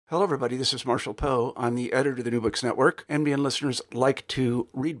Hello, everybody. This is Marshall Poe. I'm the editor of the New Books Network. NBN listeners like to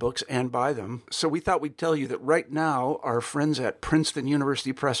read books and buy them. So we thought we'd tell you that right now, our friends at Princeton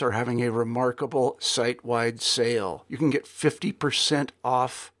University Press are having a remarkable site-wide sale. You can get 50%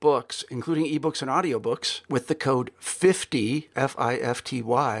 off books, including ebooks and audiobooks, with the code 50,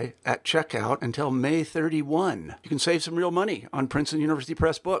 F-I-F-T-Y, at checkout until May 31. You can save some real money on Princeton University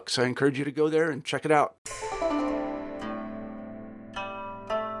Press books. I encourage you to go there and check it out.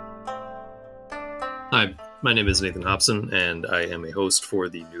 Hi, my name is Nathan Hobson, and I am a host for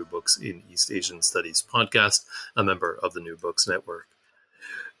the New Books in East Asian Studies podcast, a member of the New Books Network.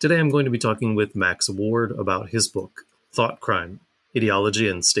 Today I'm going to be talking with Max Ward about his book, Thought Crime, Ideology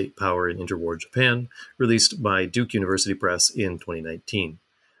and State Power in Interwar Japan, released by Duke University Press in 2019.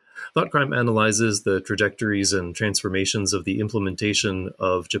 Thought Crime analyzes the trajectories and transformations of the implementation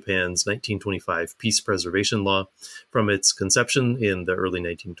of Japan's 1925 Peace Preservation Law from its conception in the early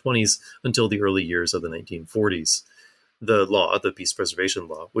 1920s until the early years of the 1940s. The law, the Peace Preservation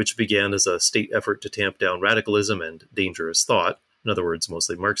Law, which began as a state effort to tamp down radicalism and dangerous thought, in other words,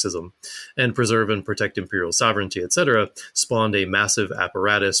 mostly Marxism, and preserve and protect imperial sovereignty, etc., spawned a massive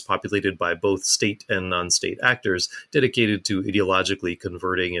apparatus populated by both state and non-state actors dedicated to ideologically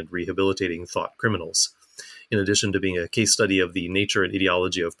converting and rehabilitating thought criminals. In addition to being a case study of the nature and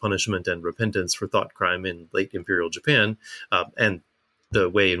ideology of punishment and repentance for thought crime in late imperial Japan, and the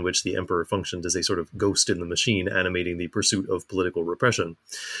way in which the emperor functioned as a sort of ghost in the machine animating the pursuit of political repression.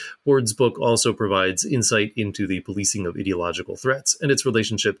 Ward's book also provides insight into the policing of ideological threats and its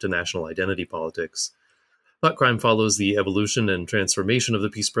relationship to national identity politics. Thought Crime follows the evolution and transformation of the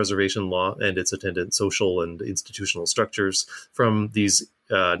Peace Preservation Law and its attendant social and institutional structures from these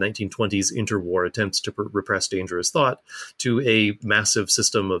 1920s interwar attempts to repress dangerous thought to a massive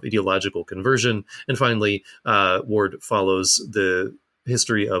system of ideological conversion. And finally, Ward follows the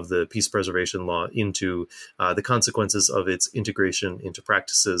history of the Peace Preservation Law into the consequences of its integration into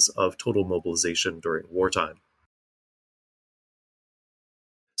practices of total mobilization during wartime.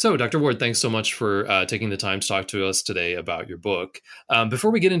 So, Dr. Ward, thanks so much for taking the time to talk to us today about your book. Before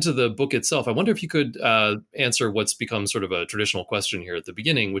we get into the book itself, I wonder if you could answer what's become sort of a traditional question here at the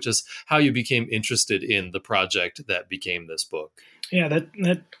beginning, which is how you became interested in the project that became this book. Yeah,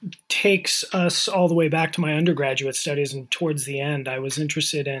 that takes us all the way back to my undergraduate studies, and towards the end, I was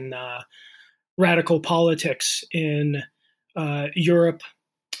interested in radical politics in Europe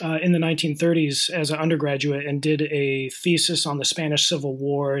in the 1930s as an undergraduate, and did a thesis on the Spanish Civil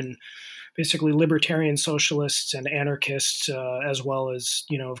War and basically libertarian socialists and anarchists, as well as,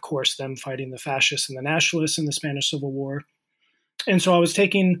 of course, them fighting the fascists and the nationalists in the Spanish Civil War. And so I was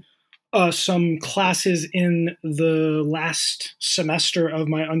taking some classes in the last semester of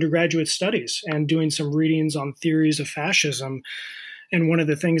my undergraduate studies and doing some readings on theories of fascism. And one of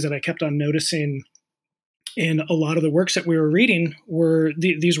the things that I kept on noticing in a lot of the works that we were reading were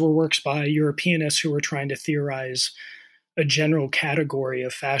these were works by Europeanists who were trying to theorize a general category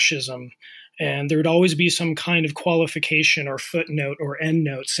of fascism. And there would always be some kind of qualification or footnote or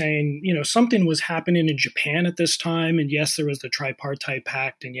endnote saying, something was happening in Japan at this time. And yes, there was the Tripartite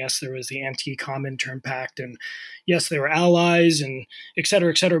Pact. And yes, there was the Anti-Comintern Pact. And yes, they were allies and et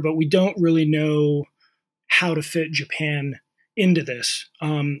cetera, but we don't really know how to fit Japan into this.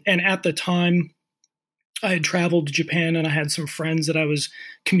 And at the time, I had traveled to Japan and I had some friends that I was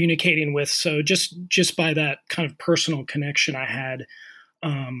communicating with. So just by that kind of personal connection I had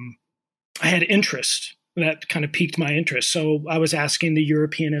interest that kind of piqued my interest. So I was asking the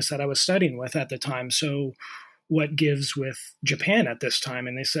Europeanists that I was studying with at the time, so what gives with Japan at this time?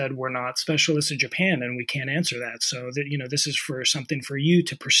 And they said, we're not specialists in Japan and we can't answer that. So that, this is for something for you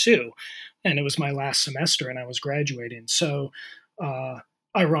to pursue. And it was my last semester and I was graduating. So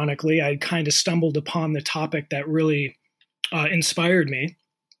ironically, I kind of stumbled upon the topic that really inspired me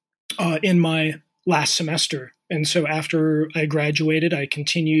in my last semester. And so after I graduated, I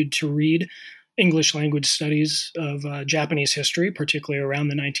continued to read English language studies of Japanese history, particularly around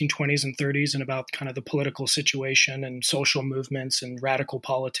the 1920s and 30s, and about kind of the political situation and social movements and radical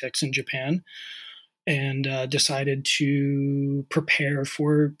politics in Japan, and decided to prepare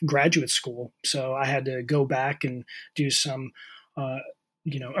for graduate school. So I had to go back and do some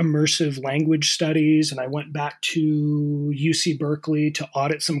immersive language studies. And I went back to UC Berkeley to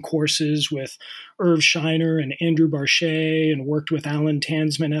audit some courses with Irv Shiner and Andrew Barchet, and worked with Alan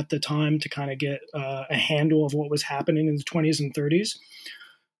Tansman at the time to kind of get a handle of what was happening in the 20s and 30s.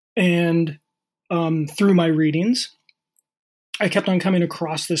 And through my readings, I kept on coming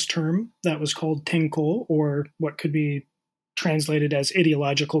across this term that was called tenko, or what could be translated as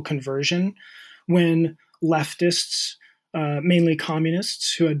ideological conversion, when leftists mainly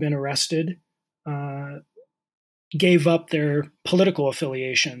communists who had been arrested, gave up their political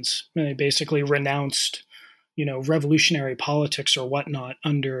affiliations. And they basically renounced, revolutionary politics or whatnot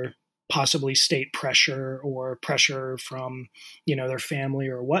under possibly state pressure or pressure from, their family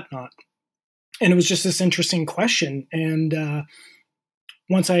or whatnot. And it was just this interesting question. And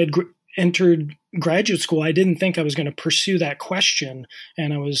once I had entered graduate school, I didn't think I was going to pursue that question.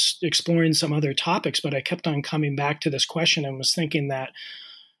 And I was exploring some other topics, but I kept on coming back to this question and was thinking that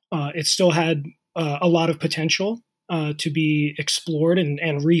it still had a lot of potential to be explored and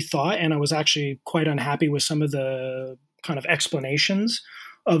rethought. And I was actually quite unhappy with some of the kind of explanations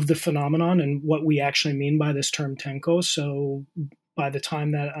of the phenomenon and what we actually mean by this term Tenko. So by the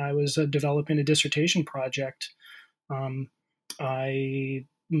time that I was developing a dissertation project, I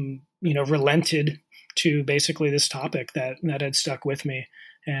relented to basically this topic that had stuck with me,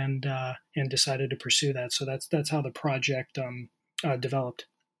 and decided to pursue that. So that's how the project developed.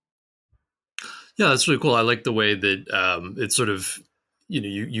 Yeah, that's really cool. I like the way that it's sort of,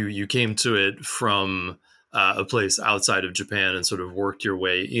 you came to it from a place outside of Japan and sort of worked your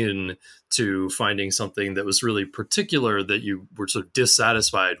way in to finding something that was really particular that you were sort of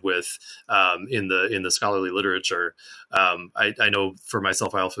dissatisfied with in the scholarly literature. I know for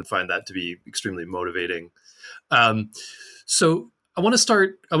myself, I often find that to be extremely motivating. So I want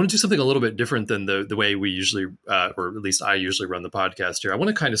to do something a little bit different than the way we usually, or at least I usually run the podcast here. I want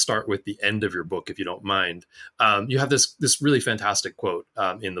to kind of start with the end of your book, if you don't mind. You have this really fantastic quote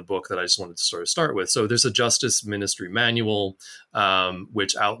in the book that I just wanted to sort of start with. So there's a Justice Ministry manual,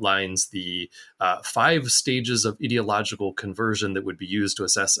 which outlines the 5 stages of ideological conversion that would be used to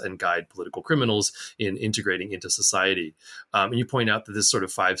assess and guide political criminals in integrating into society. And you point out that this sort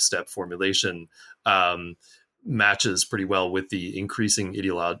of 5-step formulation matches pretty well with the increasing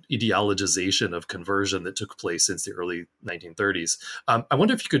ideologization of conversion that took place since the early 1930s. I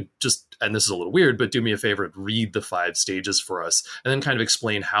wonder if you could just, and this is a little weird, but do me a favor and read the 5 stages for us, and then kind of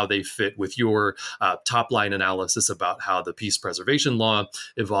explain how they fit with your top-line analysis about how the peace preservation law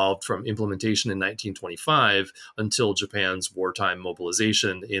evolved from implementation in 1925 until Japan's wartime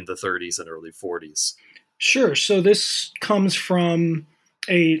mobilization in the 30s and early 40s. Sure. So this comes from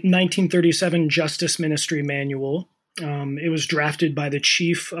a 1937 Justice Ministry manual. It was drafted by the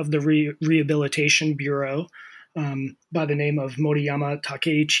chief of the Rehabilitation Bureau by the name of Moriyama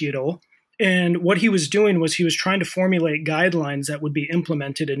Takeichiro. And what he was doing was he was trying to formulate guidelines that would be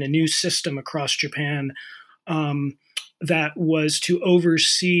implemented in a new system across Japan that was to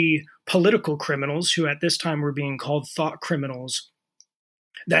oversee political criminals, who at this time were being called thought criminals,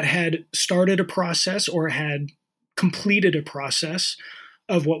 that had started a process or had completed a process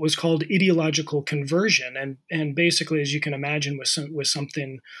of what was called ideological conversion. And basically, as you can imagine, with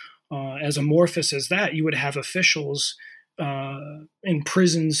something as amorphous as that, you would have officials in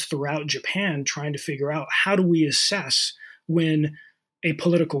prisons throughout Japan trying to figure out, how do we assess when a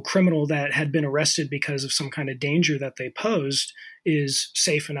political criminal that had been arrested because of some kind of danger that they posed is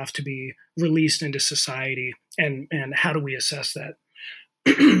safe enough to be released into society, and how do we assess that?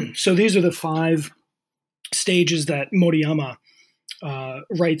 So these are the 5 stages that Moriyama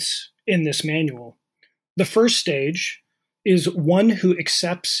writes in this manual. The first stage is one who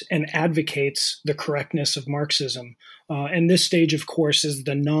accepts and advocates the correctness of Marxism. And this stage, of course, is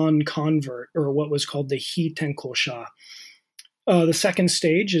the non-convert, or what was called the Hi-Tenkosha. The second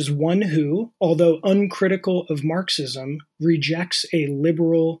stage is one who, although uncritical of Marxism, rejects a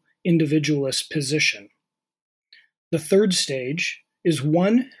liberal individualist position. The third stage is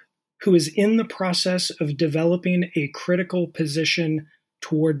one who is in the process of developing a critical position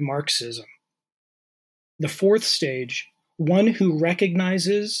toward Marxism. The fourth stage, one who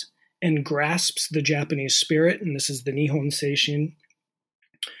recognizes and grasps the Japanese spirit, and this is the Nihon Seishin.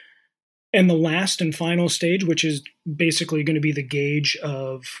 And the last and final stage, which is basically going to be the gauge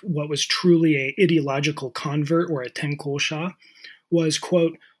of what was truly an ideological convert or a tenkosha, was,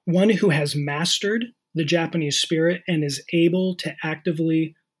 quote, one who has mastered the Japanese spirit and is able to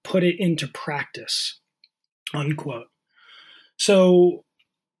actively put it into practice, unquote. So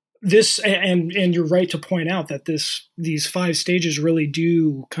this, and you're right to point out that these 5 stages really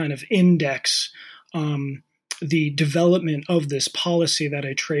do kind of index the development of this policy that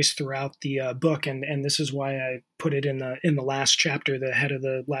I trace throughout the book, and this is why I put it in the last chapter, the head of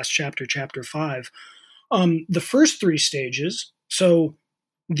the last chapter, chapter 5. The first 3 stages, so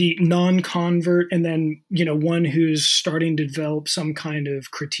the non-convert, and then one who's starting to develop some kind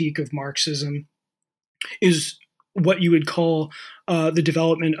of critique of Marxism, is what you would call the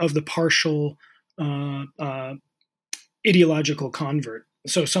development of the partial ideological convert.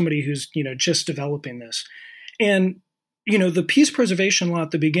 So somebody who's just developing this. And the peace preservation law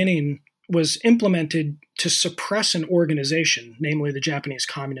at the beginning was implemented to suppress an organization, namely the Japanese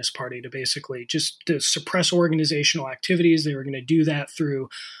Communist Party, to suppress organizational activities. They were going to do that through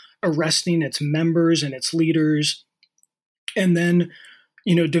arresting its members and its leaders, and then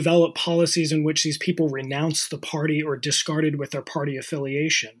develop policies in which these people renounced the party or discarded with their party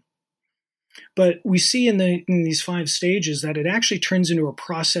affiliation. But we see in these 5 stages that it actually turns into a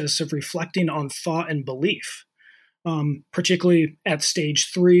process of reflecting on thought and belief. Particularly at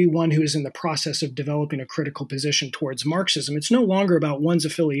stage 3, one who is in the process of developing a critical position towards Marxism. It's no longer about one's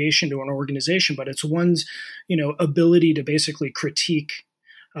affiliation to an organization, but it's one's, ability to basically critique,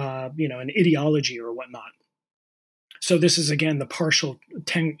 an ideology or whatnot. So this is again the partial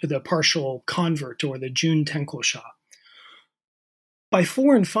convert, or the Jun Tenkosha. By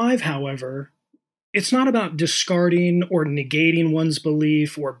 4 and 5, however, it's not about discarding or negating one's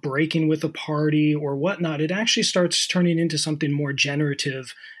belief or breaking with a party or whatnot. It actually starts turning into something more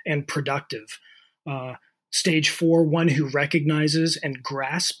generative and productive. Stage 4, one who recognizes and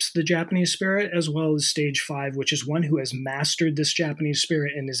grasps the Japanese spirit, as well as stage 5, which is one who has mastered this Japanese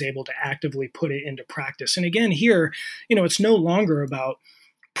spirit and is able to actively put it into practice. And again, here, it's no longer about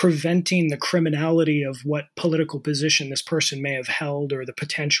preventing the criminality of what political position this person may have held or the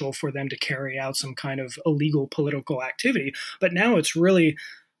potential for them to carry out some kind of illegal political activity. But now it's really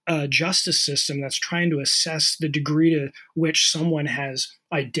a justice system that's trying to assess the degree to which someone has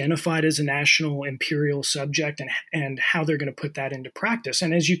identified as a national imperial subject and how they're going to put that into practice.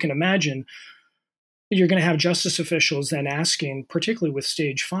 And as you can imagine, you're going to have justice officials then asking, particularly with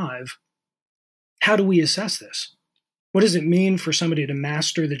stage 5, how do we assess this? What does it mean for somebody to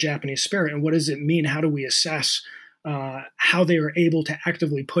master the Japanese spirit? And what does it mean? How do we assess how they are able to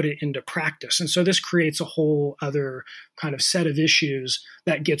actively put it into practice? And so this creates a whole other kind of set of issues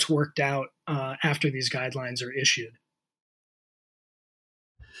that gets worked out after these guidelines are issued.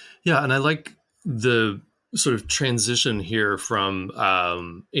 Yeah, and I like the sort of transition here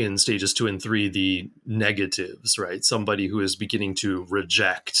from in stages 2 and 3, the negatives, right? Somebody who is beginning to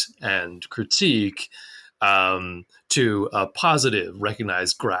reject and critique, to a positive,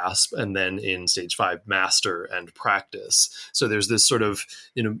 recognize, grasp, and then in stage 5, master and practice. So there's this sort of,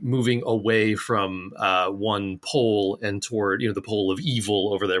 moving away from one pole and toward, the pole of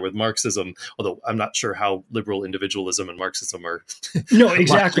evil over there with Marxism, although I'm not sure how liberal individualism and Marxism are no,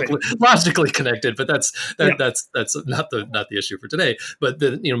 exactly. logically connected, but that's not the issue for today. But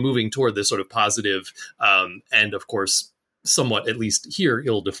moving toward this sort of positive, and of course, somewhat, at least here,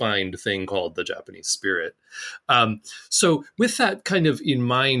 ill-defined thing called the Japanese spirit. So with that kind of in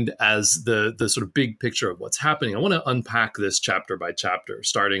mind as the sort of big picture of what's happening, I want to unpack this chapter by chapter,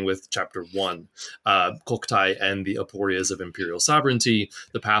 starting with chapter 1, Kokutai and the Aporias of Imperial Sovereignty,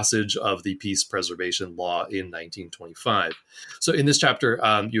 the passage of the Peace Preservation Law in 1925. So in this chapter,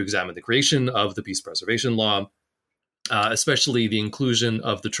 you examine the creation of the Peace Preservation Law, especially the inclusion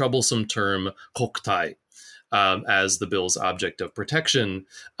of the troublesome term kokutai, as the bill's object of protection,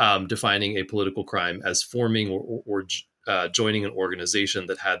 defining a political crime as forming or joining an organization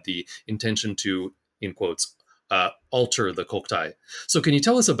that had the intention to, in quotes, alter the kokutai. So can you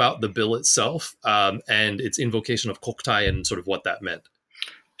tell us about the bill itself and its invocation of kokutai and sort of what that meant?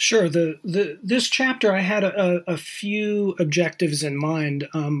 Sure. This chapter, I had a few objectives in mind.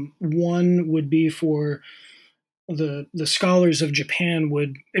 One would be for the scholars of Japan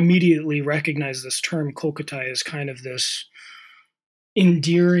would immediately recognize this term kokutai as kind of this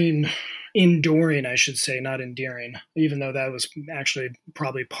enduring, I should say, not endearing, even though that was actually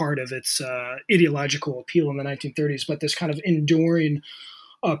probably part of its ideological appeal in the 1930s, but this kind of enduring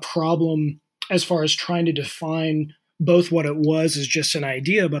problem as far as trying to define both what it was as just an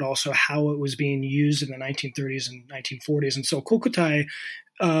idea, but also how it was being used in the 1930s and 1940s. And so kokutai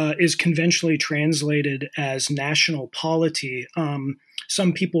is conventionally translated as national polity.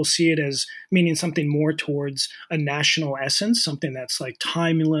 Some people see it as meaning something more towards a national essence, something that's like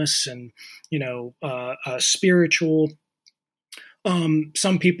timeless and, spiritual.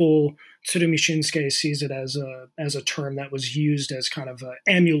 Some people, Tsurumi Shinsuke sees it as a term that was used as kind of an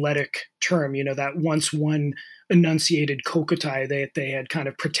amuletic term, that once one enunciated kokutai, they had kind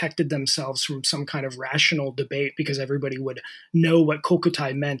of protected themselves from some kind of rational debate because everybody would know what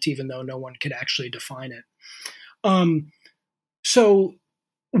kokutai meant, even though no one could actually define it. So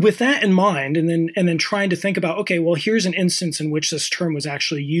with that in mind, and then trying to think about, okay, well, here's an instance in which this term was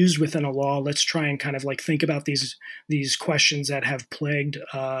actually used within a law. Let's try and kind of like think about these questions that have plagued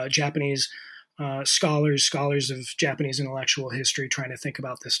Japanese scholars of Japanese intellectual history, trying to think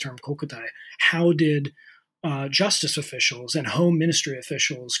about this term kokutai. How did justice officials and home ministry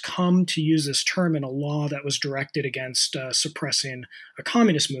officials come to use this term in a law that was directed against suppressing a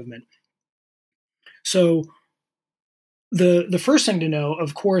communist movement. So the first thing to know,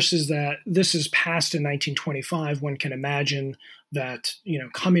 of course, is that this is passed in 1925. One can imagine that,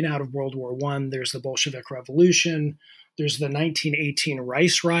 coming out of World War I, there's the Bolshevik Revolution. There's the 1918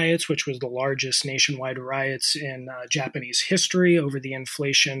 rice riots, which was the largest nationwide riots in Japanese history over the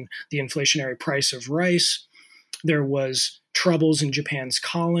inflationary price of rice. There was troubles in Japan's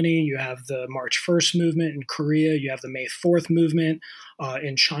colony. You have the March 1st movement in Korea. You have the May 4th movement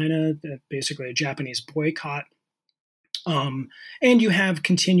in China, basically a Japanese boycott. And you have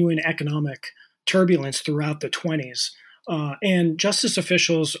continuing economic turbulence throughout the 20s. And justice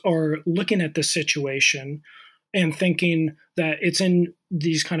officials are looking at this situation and thinking that it's in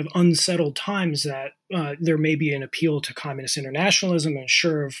these kind of unsettled times that there may be an appeal to communist internationalism. And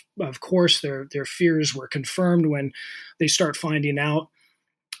sure, of course, their fears were confirmed when they start finding out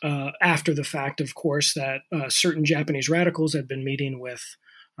after the fact, of course, that certain Japanese radicals had been meeting with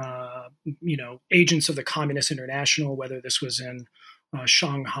agents of the Communist International, whether this was in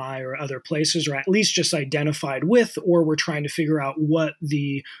Shanghai or other places, or at least just identified with, or were trying to figure out what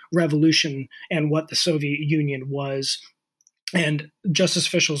the revolution and what the Soviet Union was. And justice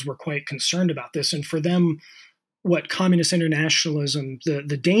officials were quite concerned about this. And for them, what communist internationalism,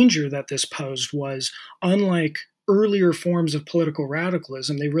 the danger that this posed was, unlike earlier forms of political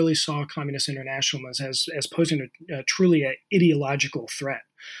radicalism, they really saw communist internationalism as posing a truly ideological threat.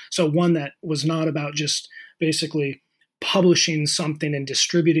 So one that was not about just basically publishing something and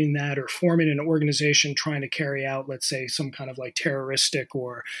distributing that, or forming an organization trying to carry out, let's say, some kind of like terroristic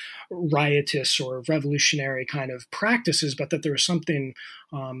or riotous or revolutionary kind of practices, but that there was something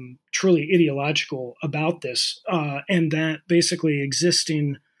truly ideological about this, and that basically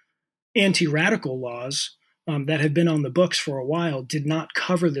existing anti-radical laws that had been on the books for a while did not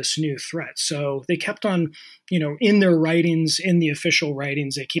cover this new threat. So they kept on, in their writings, in the official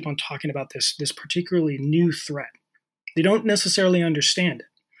writings, they keep on talking about this particularly new threat. They don't necessarily understand it,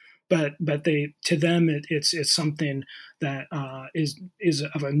 but to them it's something that is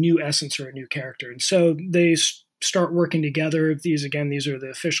of a new essence or a new character. And so they start working together. These are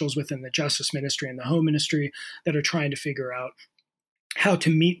the officials within the Justice Ministry and the Home Ministry that are trying to figure out how to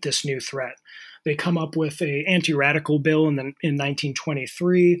meet this new threat. They come up with a anti-radical bill in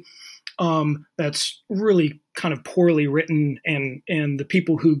 1923 that's really kind of poorly written, and the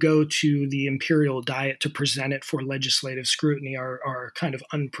people who go to the Imperial Diet to present it for legislative scrutiny are kind of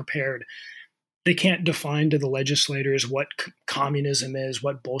unprepared. They can't define to the legislators what communism is,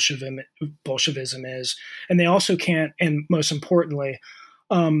 what Bolshevism is, and they also can't, and most importantly,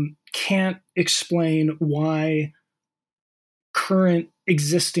 can't explain why current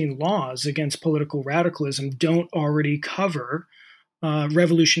existing laws against political radicalism don't already cover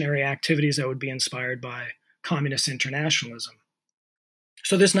revolutionary activities that would be inspired by communist internationalism.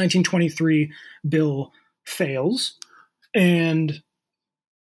 So this 1923 bill fails, and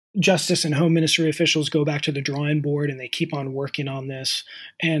Justice and Home Ministry officials go back to the drawing board and they keep on working on this.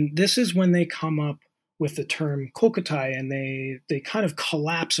 And this is when they come up with the term kokutai, and they kind of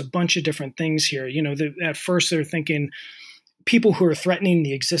collapse a bunch of different things here. At first they're thinking people who are threatening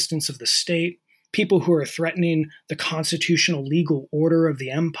the existence of the state, people who are threatening the constitutional legal order of the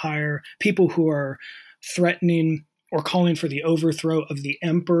empire, people who are threatening or calling for the overthrow of the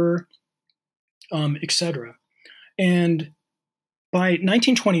emperor, etc. And by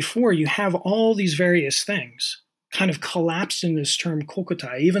 1924, you have all these various things kind of collapsed in this term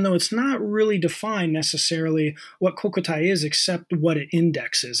kokutai, even though it's not really defined necessarily what kokutai is, except what it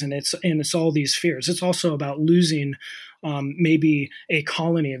indexes, and it's all these fears. It's also about losing maybe a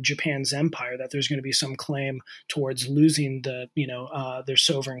colony of Japan's empire, that there's going to be some claim towards losing their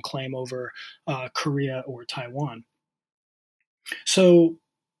sovereign claim over Korea or Taiwan. So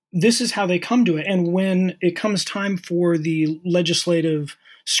this is how they come to it. And when it comes time for the legislative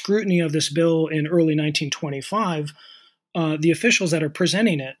scrutiny of this bill in early 1925, the officials that are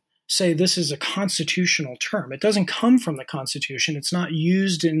presenting it say this is a constitutional term. It doesn't come from the Constitution. It's not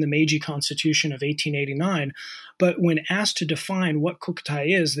used in the Meiji Constitution of 1889. But when asked to define what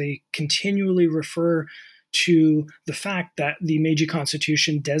kokutai is, they continually refer to the fact that the Meiji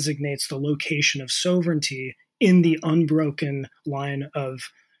Constitution designates the location of sovereignty in the unbroken line of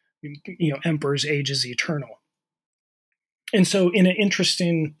emperor's age is eternal. And so in an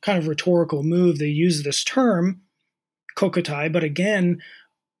interesting kind of rhetorical move, they use this term, kokutai, but again,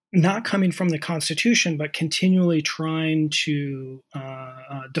 not coming from the Constitution, but continually trying to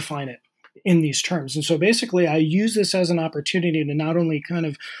define it in these terms. And so basically, I use this as an opportunity to not only kind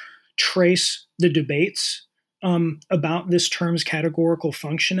of trace the debates about this term's categorical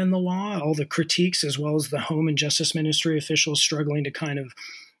function in the law, all the critiques, as well as the Home and Justice Ministry officials struggling to kind of,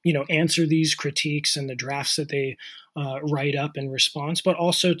 answer these critiques and the drafts that they write up in response, but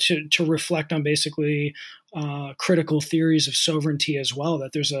also to reflect on basically critical theories of sovereignty as well,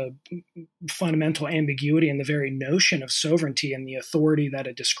 that there's a fundamental ambiguity in the very notion of sovereignty and the authority that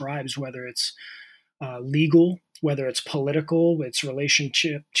it describes, whether it's legal, whether it's political, its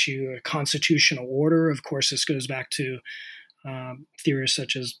relationship to a constitutional order. Of course, this goes back to theorists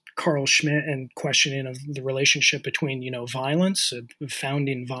such as Carl Schmitt and questioning of the relationship between, violence,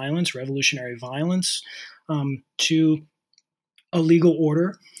 founding violence, revolutionary violence, to a legal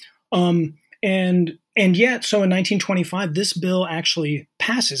order. And yet, so in 1925, this bill actually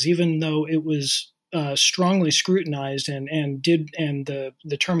passes, even though it was strongly scrutinized and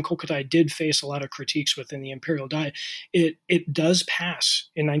the term Kokutai did face a lot of critiques within the imperial diet. It does pass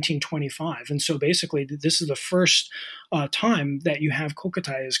in 1925, and so basically this is the first time that you have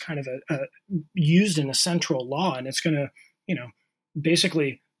Kokutai as kind of used in a central law, and it's going to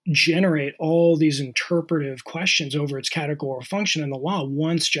basically generate all these interpretive questions over its categorical function in the law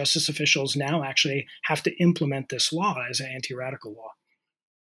once justice officials now actually have to implement this law as an anti-radical law.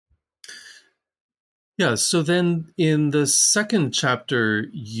 Yeah, so then in the second chapter,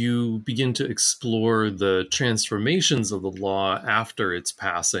 you begin to explore the transformations of the law after its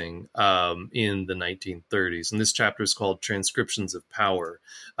passing in the 1930s. And this chapter is called Transcriptions of Power,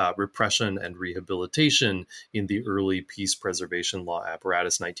 Repression and Rehabilitation in the Early Peace Preservation Law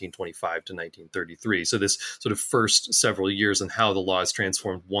Apparatus, 1925 to 1933. So this sort of first several years and how the law is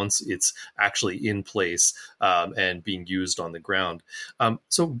transformed once it's actually in place and being used on the ground.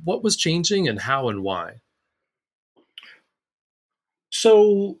 So what was changing and how and why?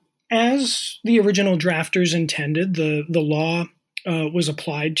 So, as the original drafters intended, the law was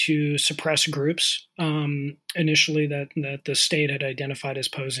applied to suppress groups initially that the state had identified as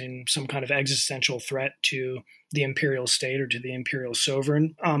posing some kind of existential threat to the imperial state or to the imperial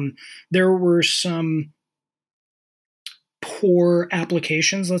sovereign. There were some poor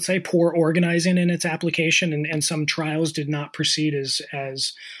applications, let's say, poor organizing in its application, and some trials did not proceed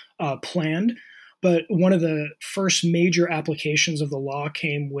as planned. But one of the first major applications of the law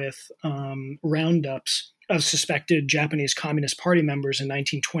came with roundups of suspected Japanese Communist Party members in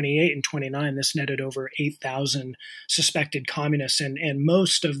 1928 and 29. This netted over 8,000 suspected communists and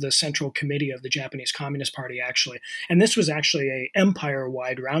most of the Central Committee of the Japanese Communist Party, actually. And this was actually an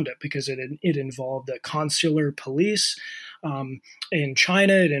empire-wide roundup because it involved the consular police. In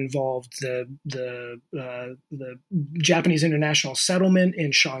China, it involved the Japanese international settlement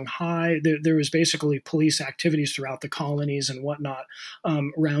in Shanghai. There was basically police activities throughout the colonies and whatnot,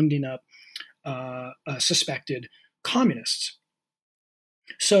 rounding up suspected communists.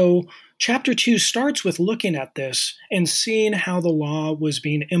 So Chapter 2 starts with looking at this and seeing how the law was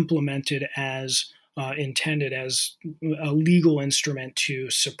being implemented as intended as a legal instrument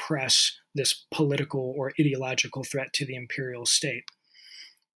to suppress this political or ideological threat to the imperial state.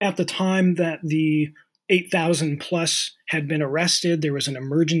 At the time that the 8,000 plus had been arrested, there was an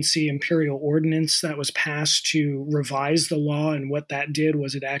emergency imperial ordinance that was passed to revise the law, and what that did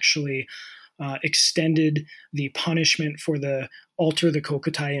was it actually extended the punishment for the alter the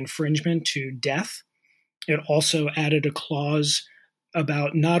Kokutai infringement to death. It also added a clause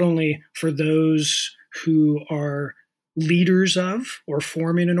about not only for those who are leaders of or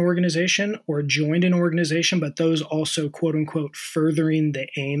forming an organization or joined an organization, but those also, quote unquote, furthering the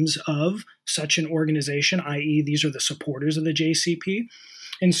aims of such an organization, i.e., these are the supporters of the JCP.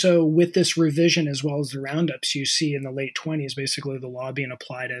 And so with this revision, as well as the roundups, you see in the late 20s, basically the law being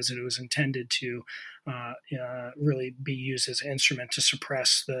applied as it was intended to really be used as an instrument to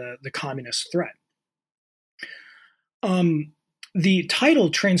suppress the communist threat. The title,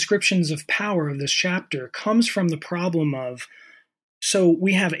 Transcriptions of Power, of this chapter comes from the problem of, so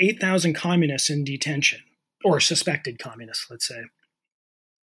we have 8,000 communists in detention, or suspected communists, let's say.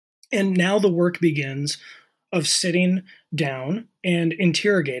 And now the work begins of sitting down and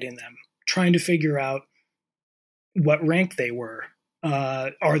interrogating them, trying to figure out what rank they were.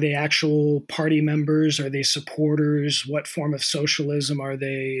 Are they actual party members? Are they supporters? What form of socialism are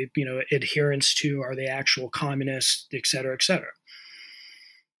they, adherents to? Are they actual communists, et cetera, et cetera?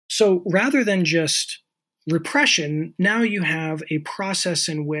 So rather than just repression, now you have a process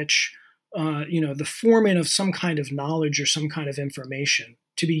in which, the forming of some kind of knowledge or some kind of information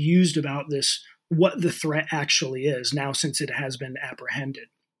to be used about this, what the threat actually is now since it has been apprehended.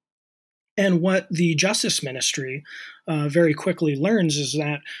 And what the Justice Ministry very quickly learns is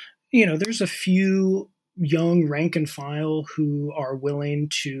that, there's a few young rank and file who are willing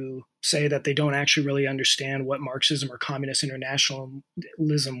to say that they don't actually really understand what Marxism or communist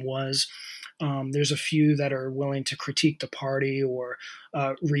internationalism was. There's a few that are willing to critique the party or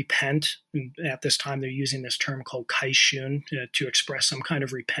repent. And at this time, they're using this term called kaishun to express some kind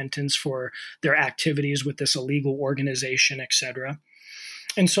of repentance for their activities with this illegal organization, etc.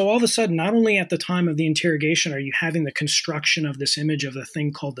 And so all of a sudden, not only at the time of the interrogation are you having the construction of this image of the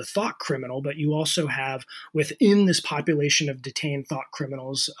thing called the thought criminal, but you also have within this population of detained thought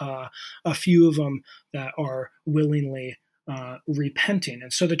criminals, a few of them that are willingly repenting.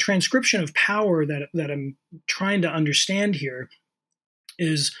 And so the transcription of power that I'm trying to understand here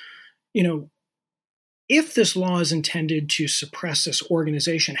is, if this law is intended to suppress this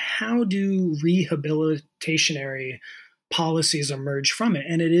organization, how do rehabilitationary policies emerge from it?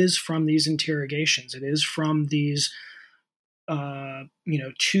 And it is from these interrogations. It is from these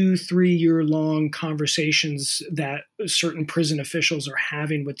 2-3 year long conversations that certain prison officials are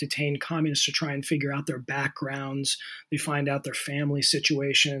having with detained communists to try and figure out their backgrounds. They find out their family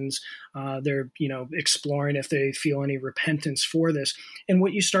situations. They're exploring if they feel any repentance for this. And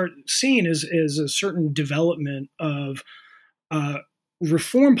what you start seeing is a certain development of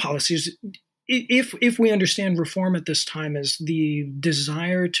reform policies. If we understand reform at this time as the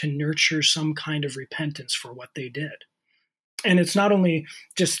desire to nurture some kind of repentance for what they did. And it's not only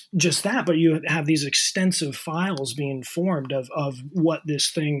just that, but you have these extensive files being formed of what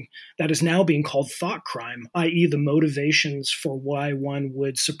this thing that is now being called thought crime, i.e. the motivations for why one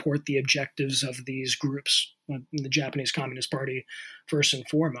would support the objectives of these groups, the Japanese Communist Party first and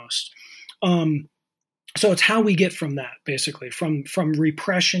foremost. So it's how we get from that, basically, from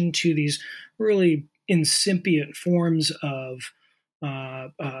repression to these really incipient forms of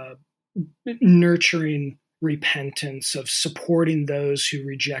nurturing repentance, of supporting those who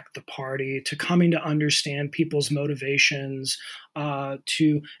reject the party, to coming to understand people's motivations,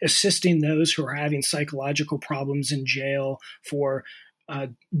 to assisting those who are having psychological problems in jail for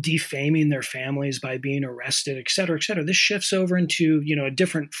defaming their families by being arrested, et cetera, et cetera. This shifts over into, a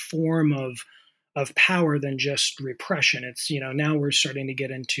different form of power than just repression. It's, now we're starting to get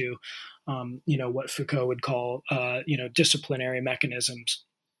into, what Foucault would call, disciplinary mechanisms.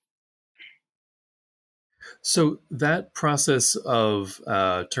 So that process of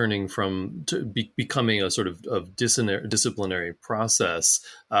turning from becoming a sort of disciplinary process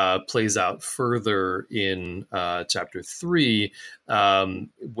plays out further in chapter 3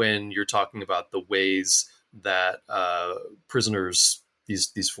 when you're talking about the ways that prisoners,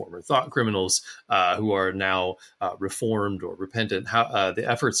 these former thought criminals who are now reformed or repentant, how the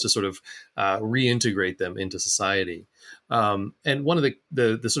efforts to sort of reintegrate them into society. And one of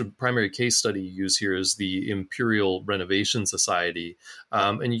the sort of primary case study you use here is the Imperial Renovation Society.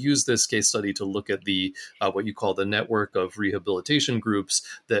 And you use this case study to look at the what you call the network of rehabilitation groups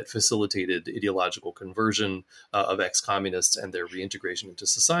that facilitated ideological conversion of ex-communists and their reintegration into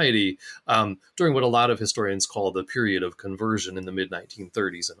society during what a lot of historians call the period of conversion in the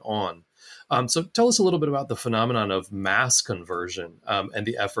mid-1930s and on. So tell us a little bit about the phenomenon of mass conversion and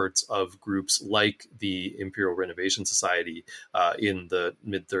the efforts of groups like the Imperial Renovation Society in the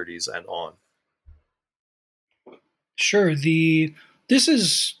mid-30s and on. Sure. This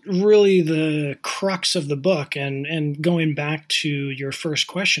is really the crux of the book, and going back to your first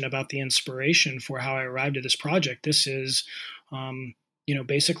question about the inspiration for how I arrived at this project, this is,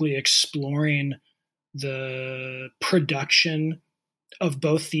 basically exploring the production of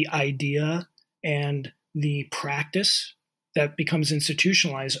both the idea and the practice that becomes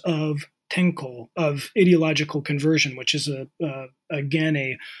institutionalized of tenko, of ideological conversion, which is again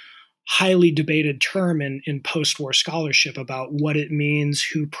a highly debated term in post-war scholarship about what it means,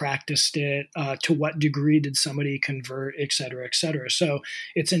 who practiced it, to what degree did somebody convert, et cetera, et cetera. So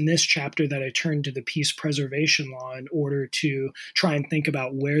it's in this chapter that I turned to the peace preservation law in order to try and think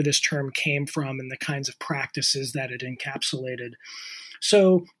about where this term came from and the kinds of practices that it encapsulated.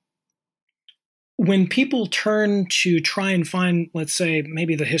 So when people turn to try and find, let's say,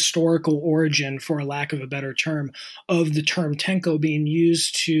 maybe the historical origin, for a lack of a better term, of the term tenko being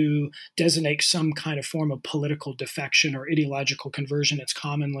used to designate some kind of form of political defection or ideological conversion, it's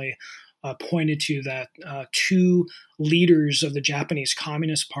commonly pointed to that two leaders of the Japanese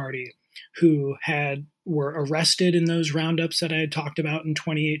Communist Party who were arrested in those roundups that I had talked about in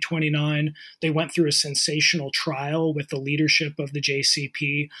 28, 29. They went through a sensational trial with the leadership of the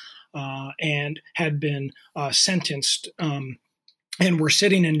JCP and had been sentenced and were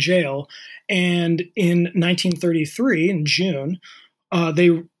sitting in jail. And in 1933, in June,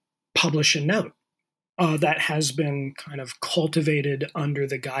 they publish a note that has been kind of cultivated under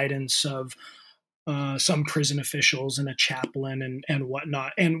the guidance of some prison officials and a chaplain and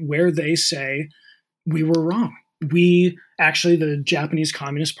whatnot, and where they say we were wrong. The Japanese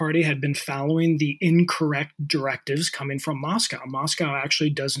Communist Party had been following the incorrect directives coming from Moscow. Moscow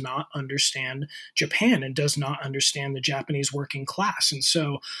actually does not understand Japan and does not understand the Japanese working class. And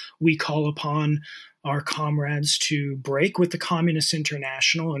so we call upon our comrades to break with the Communist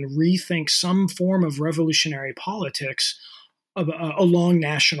International and rethink some form of revolutionary politics along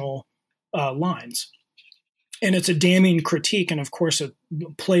national lines. And it's a damning critique, and of course it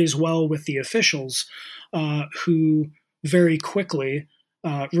plays well with the officials who very quickly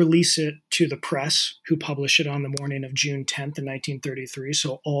release it to the press, who publish it on the morning of June 10th in 1933.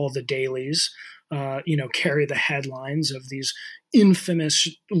 So all the dailies, carry the headlines of these infamous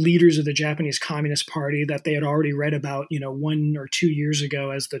leaders of the Japanese Communist Party that they had already read about, 1 or 2 years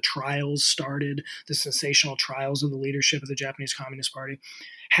ago as the trials started, the sensational trials of the leadership of the Japanese Communist Party,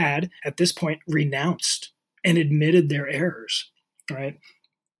 had at this point renounced and admitted their errors, right?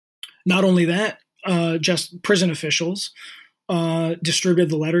 Not only that, just prison officials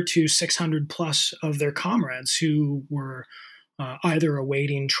distributed the letter to 600 plus of their comrades who were either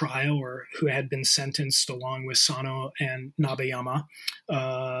awaiting trial or who had been sentenced along with Sano and Nabayama.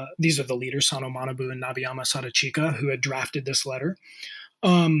 These are the leaders, Sano Manabu and Nabayama Sadachika, who had drafted this letter.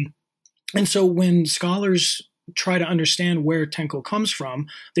 And so when scholars try to understand where Tenko comes from,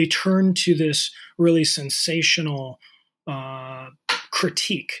 they turn to this really sensational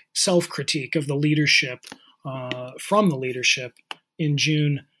self-critique of the leadership from the leadership in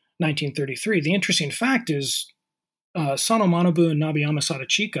June 1933. The interesting fact is Sano Manabu and Nabayama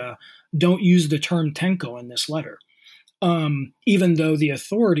Sadachika don't use the term Tenko in this letter, even though the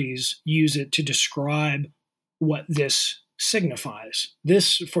authorities use it to describe what this signifies.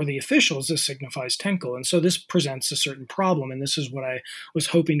 This, for the officials, this signifies Tenko. And so this presents a certain problem, and this is what I was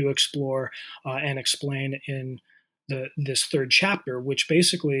hoping to explore and explain in this third chapter, which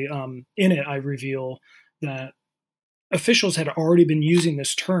basically, in it, I reveal that officials had already been using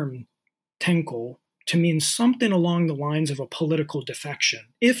this term, Tenko, to mean something along the lines of a political defection,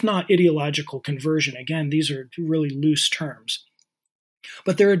 if not ideological conversion. Again, these are really loose terms.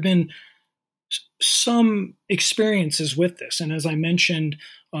 But there had been some experiences with this. And as I mentioned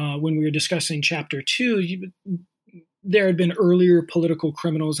when we were discussing chapter 2, there had been earlier political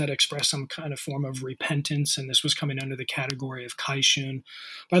criminals that expressed some kind of form of repentance, and this was coming under the category of kaishun.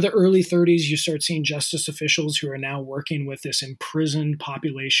 By the early 30s, you start seeing justice officials who are now working with this imprisoned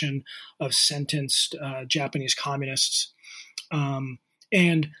population of sentenced Japanese communists.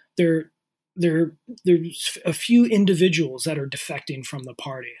 And there's a few individuals that are defecting from the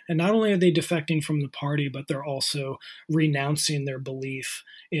party. And not only are they defecting from the party, but they're also renouncing their belief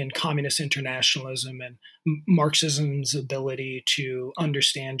in communist internationalism and Marxism's ability to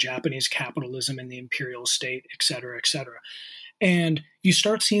understand Japanese capitalism and the imperial state, et cetera, et cetera. And you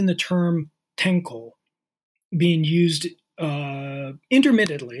start seeing the term Tenko being used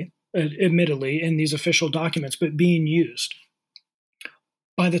intermittently, admittedly, in these official documents, but being used.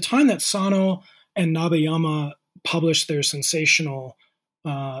 By the time that Sano and Nabayama published their sensational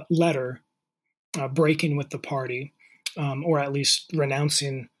letter breaking with the party, or at least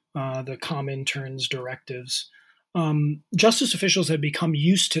renouncing the Comintern's directives, justice officials had become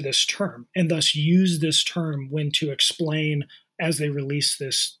used to this term and thus used this term when to explain, as they released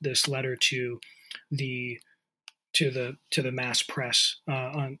this letter to the mass press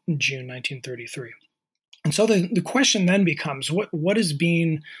on June 1933. And so the question then becomes, what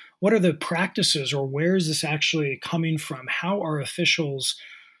are the practices, or where is this actually coming from? How are officials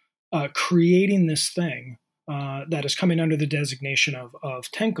creating this thing that is coming under the designation of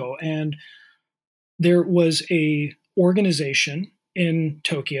Tenko? And there was a organization in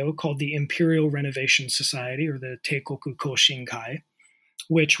Tokyo called the Imperial Renovation Society, or the Teikoku Koshinkai,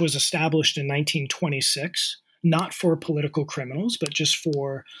 which was established in 1926, not for political criminals, but just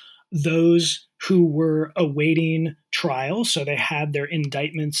for those who were awaiting trial, so they had their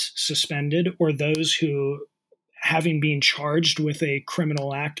indictments suspended, or those who, having been charged with a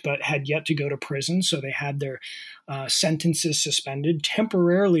criminal act but had yet to go to prison, so they had their sentences suspended,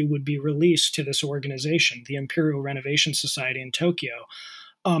 temporarily would be released to this organization, the Imperial Renovation Society in Tokyo,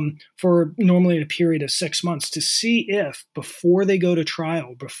 for normally a period of 6 months, to see if, before they go to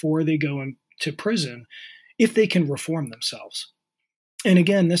trial, before they go into prison, if they can reform themselves. And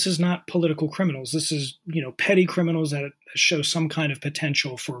again, this is not political criminals. This is, petty criminals that show some kind of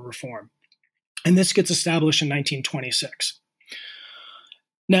potential for reform. And this gets established in 1926.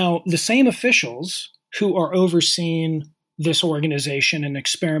 Now, the same officials who are overseeing this organization and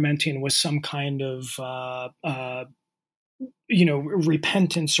experimenting with some kind of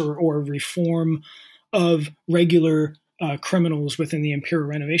repentance or reform of regular criminals within the Imperial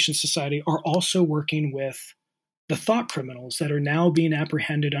Renovation Society are also working with the thought criminals that are now being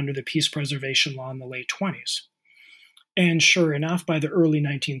apprehended under the peace preservation law in the late 20s. And sure enough, by the early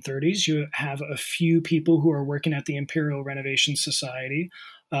 1930s, you have a few people who are working at the Imperial Renovation Society,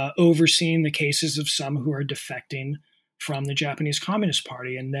 overseeing the cases of some who are defecting from the Japanese Communist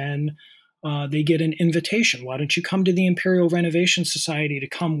Party. And then they get an invitation. Why don't you come to the Imperial Renovation Society to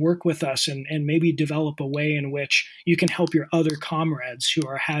come work with us and maybe develop a way in which you can help your other comrades who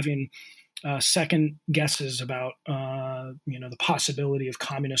are having second guesses about the possibility of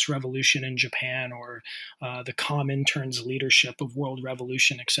communist revolution in Japan or the Comintern's leadership of world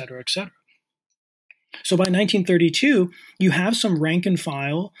revolution, et cetera, et cetera. So by 1932, you have some rank and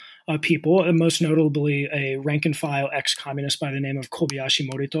file people, and most notably a rank and file ex-communist by the name of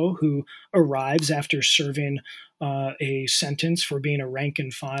Kobayashi Morito, who arrives after serving a sentence for being a rank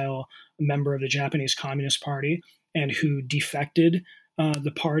and file member of the Japanese Communist Party and who defected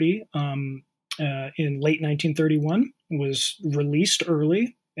the party in late 1931, was released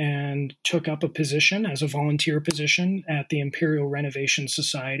early and took up a position as a volunteer position at the Imperial Renovation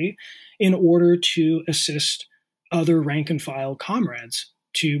Society in order to assist other rank and file comrades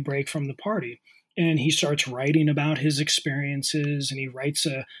to break from the party. And he starts writing about his experiences, and he writes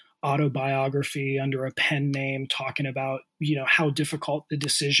a autobiography under a pen name talking about, how difficult the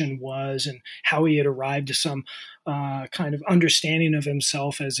decision was and how he had arrived to some kind of understanding of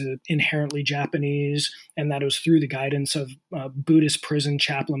himself as inherently Japanese, and that it was through the guidance of a Buddhist prison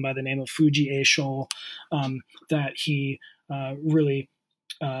chaplain by the name of Fuji Eisho that he really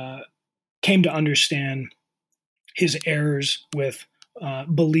came to understand his errors with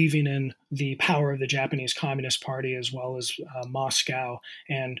believing in the power of the Japanese Communist Party as well as Moscow,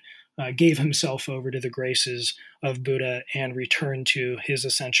 and gave himself over to the graces of Buddha and returned to his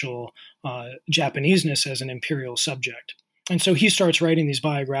essential Japaneseness as an imperial subject. And so he starts writing these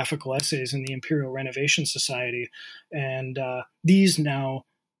biographical essays in the Imperial Renovation Society, and these now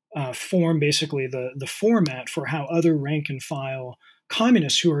form basically the format for how other rank and file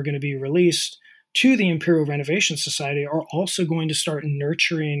communists who are going to be released to the Imperial Renovation Society are also going to start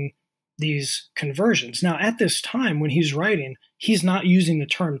nurturing these conversions. Now, at this time, when he's writing, he's not using the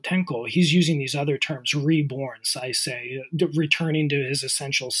term tenko. He's using these other terms, reborn, I say, returning to his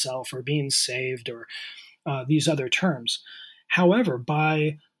essential self or being saved, or these other terms. However,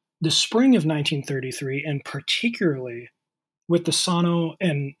 by the spring of 1933, and particularly with the Sano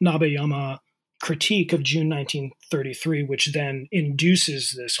and Nabayama critique of June 1933, which then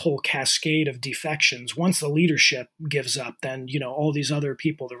induces this whole cascade of defections. Once the leadership gives up, then all these other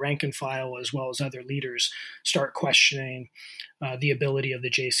people, the rank and file as well as other leaders, start questioning the ability of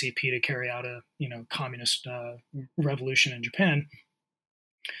the JCP to carry out a communist revolution in Japan.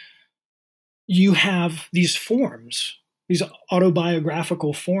 You have these forms, these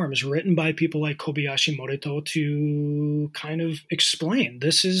autobiographical forms written by people like Kobayashi Morito to kind of explain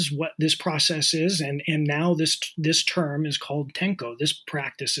this is what this process is, and now this term is called tenko. This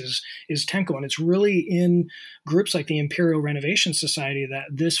practice is tenko, and it's really in groups like the Imperial Renovation Society that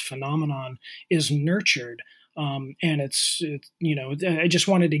this phenomenon is nurtured. And it's I just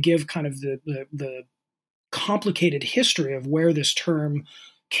wanted to give kind of the complicated history of where this term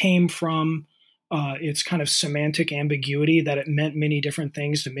came from. Its kind of semantic ambiguity, that it meant many different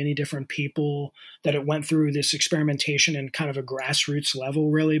things to many different people, that it went through this experimentation in kind of a grassroots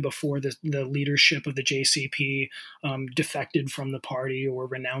level, really, before the leadership of the JCP defected from the party or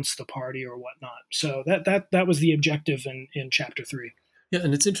renounced the party or whatnot. So that was the objective in Chapter 3. Yeah,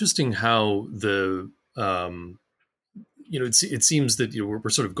 and it's interesting how the it seems that we're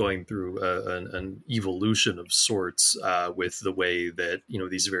sort of going through an evolution of sorts with the way that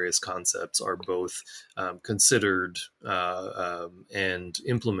these various concepts are both considered and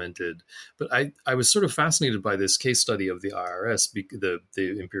implemented. But I was sort of fascinated by this case study of the IRS, the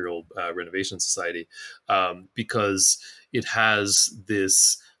Imperial Renovation Society, because it has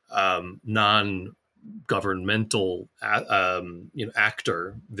this non-governmental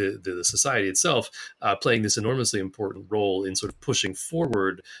actor, the society itself, playing this enormously important role in sort of pushing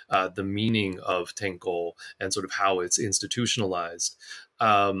forward the meaning of tenko and sort of how it's institutionalized.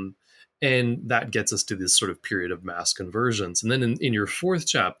 And that gets us to this sort of period of mass conversions. And then in your fourth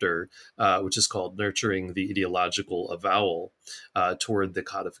chapter, which is called Nurturing the Ideological Avowal, toward the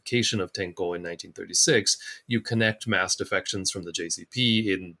codification of Tenko in 1936, you connect mass defections from the JCP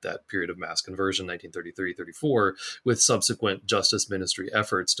in that period of mass conversion, 1933-34, with subsequent Justice Ministry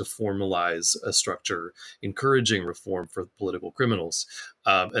efforts to formalize a structure encouraging reform for political criminals.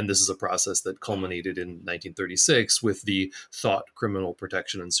 And this is a process that culminated in 1936 with the Thought Criminal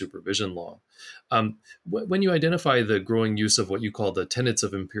Protection and Supervision Law. When you identify the growing use of what you call the tenets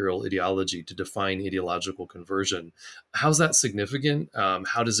of imperial ideology to define ideological conversion, how's that significant?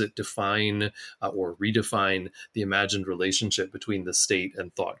 How does it define or redefine the imagined relationship between the state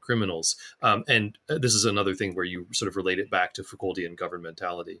and thought criminals? And this is another thing where you sort of relate it back to Foucauldian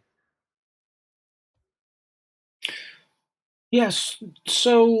governmentality. Yes.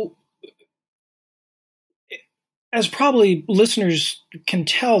 So, as probably listeners can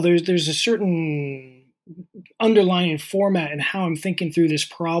tell, there's a certain underlying format in how I'm thinking through this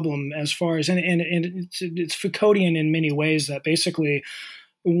problem as far as, and it's Foucauldian in many ways, that basically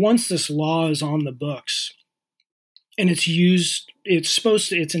once this law is on the books and it's used,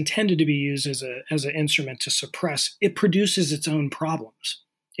 it's intended to be used as an instrument to suppress, it produces its own problems.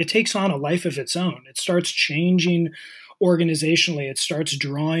 It takes on a life of its own. It starts changing organizationally. It starts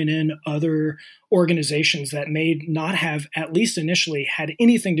drawing in other organizations that may not have, at least initially, had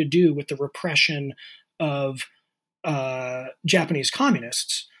anything to do with the repression of Japanese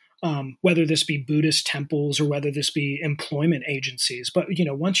communists, whether this be Buddhist temples or whether this be employment agencies. But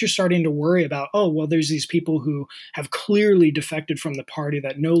once you're starting to worry about, there's these people who have clearly defected from the party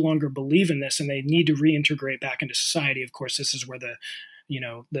that no longer believe in this and they need to reintegrate back into society. Of course, this is where the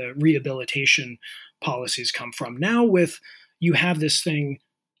rehabilitation policies come from. Now you have this thing,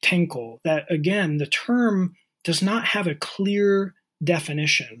 Tenko, that again, the term does not have a clear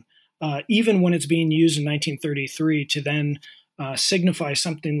definition, even when it's being used in 1933 to then signify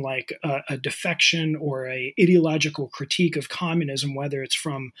something like a defection or a ideological critique of communism, whether it's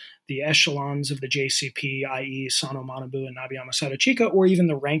from the echelons of the JCP, i.e. Sano Manabu and Nabiyama Sadachika, or even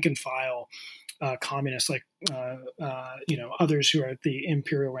the rank and file communists like others who are at the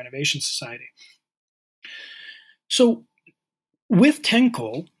Imperial Renovation Society. So with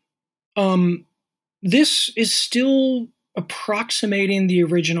Tenko, this is still approximating the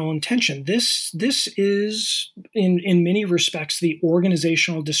original intention. This is in many respects the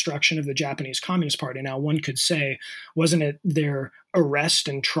organizational destruction of the Japanese Communist Party. Now, one could say, wasn't it their arrest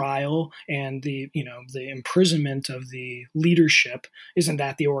and trial and the imprisonment of the leadership? Isn't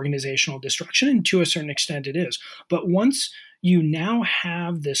that the organizational destruction? And to a certain extent, it is. But once you now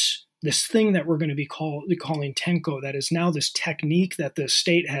have this thing that we're going to be calling Tenko, that is now this technique that the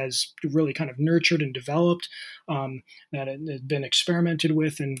state has really kind of nurtured and developed, that had been experimented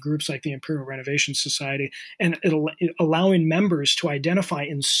with in groups like the Imperial Renovation Society, and allowing members to identify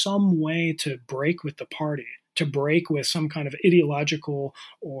in some way to break with the party, to break with some kind of ideological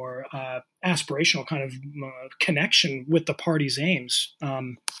or aspirational kind of connection with the party's aims,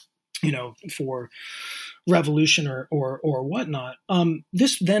 for revolution or whatnot.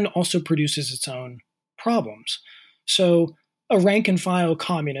 This then also produces its own problems. So a rank and file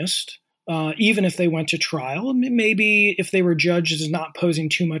communist, even if they went to trial, maybe if they were judged as not posing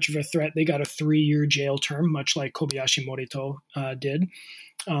too much of a threat, they got a 3-year jail term, much like Kobayashi Morito did.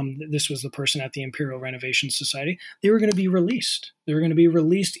 This was the person at the Imperial Renovation Society. They were going to be released. They were going to be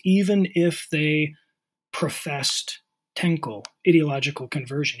released even if they professed Tenko, ideological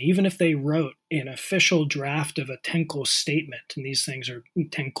conversion, even if they wrote an official draft of a Tenko statement. And these things are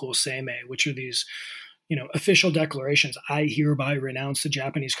Tenko Seimei, which are these official declarations. I hereby renounce the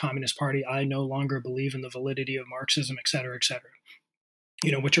Japanese Communist Party. I no longer believe in the validity of Marxism, et cetera,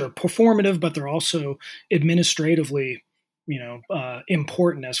 which are performative, but they're also administratively,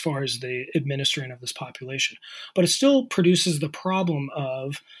 important as far as the administering of this population. But it still produces the problem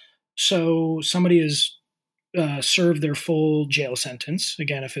of, so somebody is served their full jail sentence.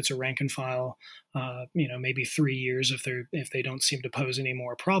 Again, if it's a rank and file, maybe 3 years if they don't seem to pose any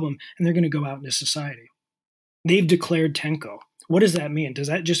more problem, and they're going to go out into society. They've declared Tenko. What does that mean? Does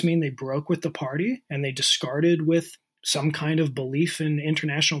that just mean they broke with the party and they discarded with some kind of belief in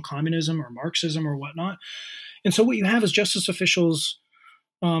international communism or Marxism or whatnot? And so what you have is justice officials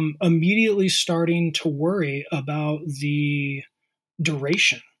immediately starting to worry about the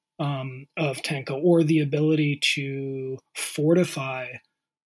duration of Tenko, or the ability to fortify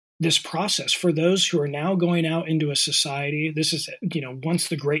this process for those who are now going out into a society. This is, once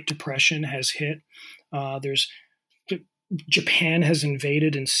the Great Depression has hit, Japan has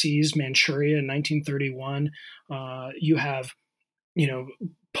invaded and seized Manchuria in 1931. You have,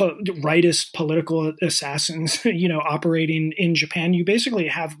 rightist political assassins, operating in Japan. You basically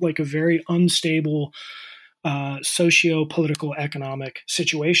have like a very unstable socio-political economic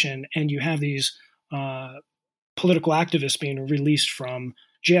situation, and you have these political activists being released from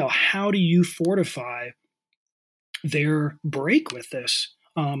jail. How do you fortify their break with this?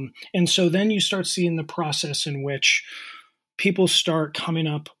 And so then you start seeing the process in which people start coming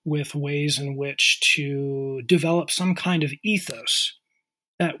up with ways in which to develop some kind of ethos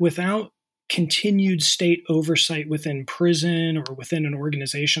that, without continued state oversight within prison or within an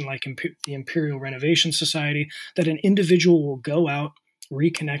organization like the Imperial Renovation Society, that an individual will go out,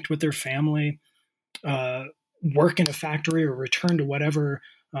 reconnect with their family, work in a factory, or return to whatever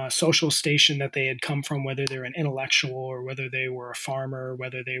social station that they had come from, whether they're an intellectual or whether they were a farmer,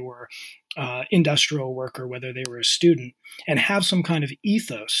 whether they were industrial worker, whether they were a student, and have some kind of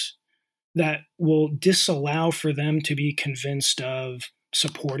ethos that will disallow for them to be convinced of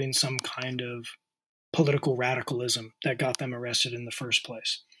supporting some kind of political radicalism that got them arrested in the first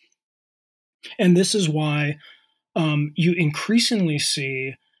place. And this is why you increasingly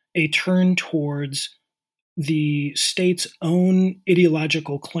see a turn towards the state's own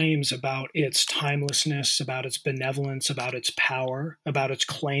ideological claims about its timelessness, about its benevolence, about its power, about its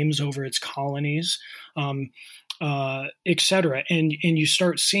claims over its colonies, etc. And you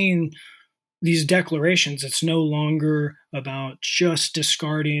start seeing these declarations. It's no longer about just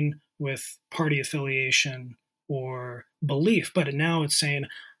discarding with party affiliation or belief, but now it's saying,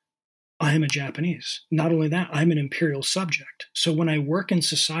 I am a Japanese. Not only that, I'm an imperial subject. So when I work in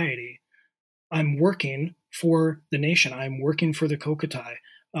society, I'm working for the nation. I'm working for the Kokutai.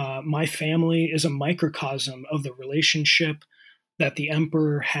 My family is a microcosm of the relationship that the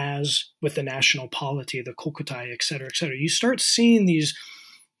emperor has with the national polity, the Kokutai, et cetera, et cetera. You start seeing these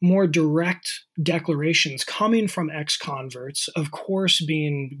more direct declarations coming from ex-converts, of course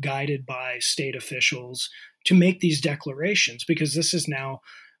being guided by state officials to make these declarations, because this is now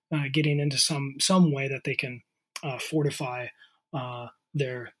getting into some way that they can fortify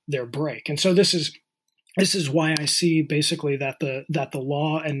their break. And so this is why I see basically that the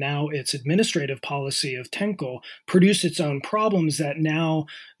law and now its administrative policy of Tenko produced its own problems, that now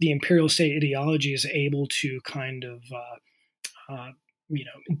the imperial state ideology is able to kind of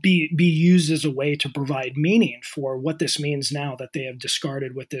be used as a way to provide meaning for what this means now that they have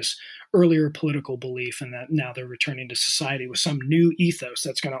discarded with this earlier political belief, and that now they're returning to society with some new ethos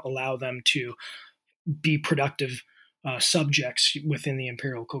that's going to allow them to be productive subjects within the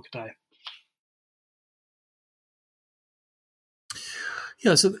imperial Kokutai.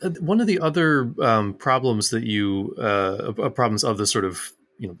 Yeah, so one of the other problems that problems of the sort of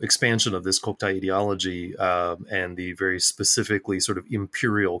expansion of this Kokutai ideology and the very specifically sort of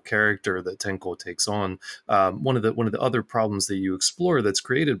imperial character that Tenko takes on. One of the other problems that you explore that's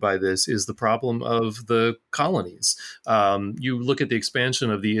created by this is the problem of the colonies. You look at the expansion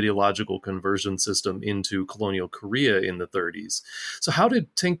of the ideological conversion system into colonial Korea in the 30s. So how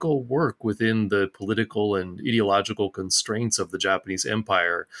did Tenko work within the political and ideological constraints of the Japanese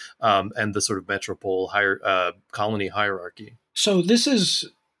Empire and the sort of metropole colony hierarchy? So this is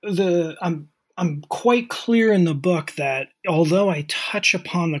I'm quite clear in the book that although I touch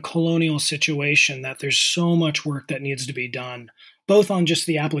upon the colonial situation, that there's so much work that needs to be done, both on just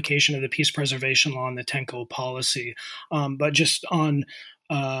the application of the peace preservation law and the Tenko policy, but just on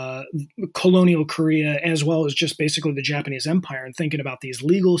colonial Korea, as well as just basically the Japanese Empire, and thinking about these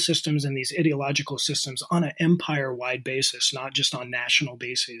legal systems and these ideological systems on an empire-wide basis, not just on national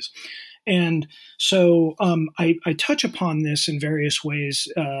bases. And so I touch upon this in various ways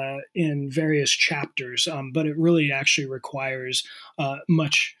in various chapters, but it really actually requires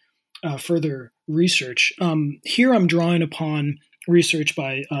much further research. Here I'm drawing upon research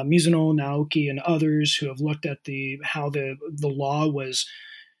by Mizuno, Naoki, and others who have looked at how the law was,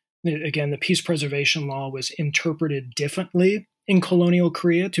 again, the peace preservation law was interpreted differently in colonial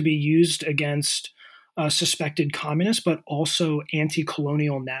Korea to be used against suspected communists, but also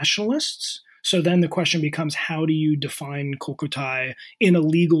anti-colonial nationalists. So then the question becomes, how do you define Kokutai in a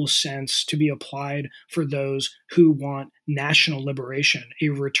legal sense to be applied for those who want national liberation, a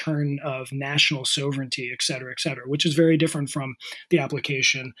return of national sovereignty, et cetera, which is very different from the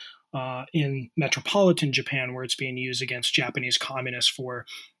application in metropolitan Japan, where it's being used against Japanese communists for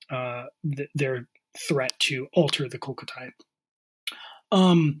their threat to alter the Kokutai.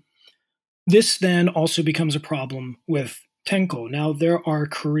 This then also becomes a problem with Tenko. Now, there are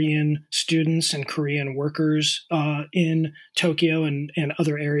Korean students and Korean workers in Tokyo and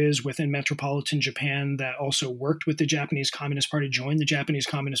other areas within metropolitan Japan that also worked with the Japanese Communist Party, joined the Japanese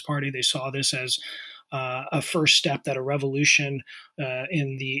Communist Party. They saw this as a first step, that a revolution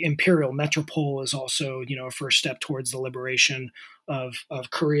in the imperial metropole is also, a first step towards the liberation of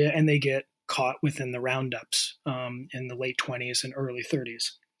Korea, and they get caught within the roundups in the late 20s and early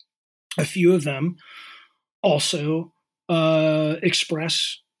 30s. A few of them also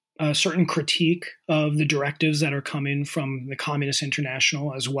express a certain critique of the directives that are coming from the Communist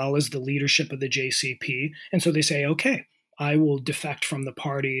International as well as the leadership of the JCP. And so they say, okay, I will defect from the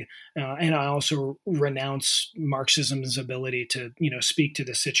party, and I also renounce Marxism's ability to, speak to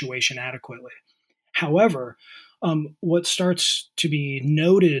the situation adequately. However, what starts to be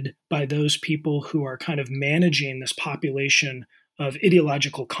noted by those people who are kind of managing this population of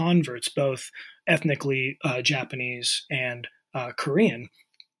ideological converts, both ethnically Japanese and Korean,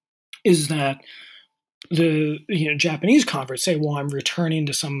 is that the Japanese converts say, well, I'm returning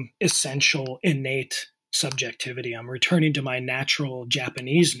to some essential innate subjectivity. I'm returning to my natural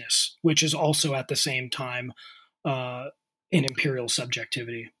Japaneseness, which is also at the same time an imperial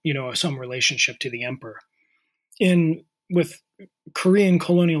subjectivity, some relationship to the emperor. With Korean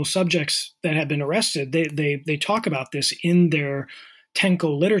colonial subjects that have been arrested, they talk about this in their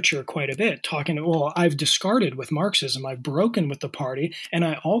Tenko literature quite a bit, talking, well, I've discarded with Marxism, I've broken with the party, and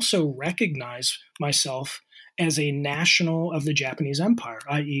I also recognize myself as a national of the Japanese Empire,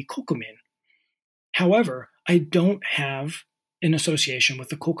 i.e. kokumin. However, I don't have an association with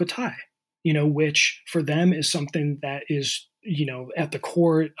the kokutai, which for them is something that is, at the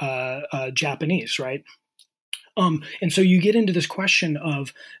core Japanese, right? And so you get into this question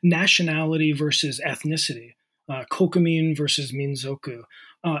of nationality versus ethnicity, kokumin versus minzoku,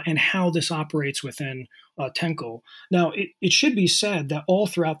 and how this operates within Tenko. Now, it should be said that all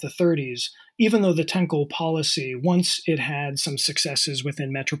throughout the 30s, even though the Tenko policy, once it had some successes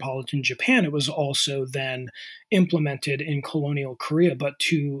within metropolitan Japan, it was also then implemented in colonial Korea, but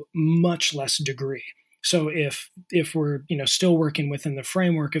to much less degree. So if we're still working within the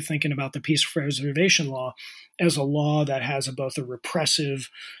framework of thinking about the peace preservation law as a law that has both a repressive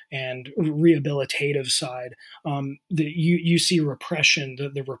and rehabilitative side, you see repression,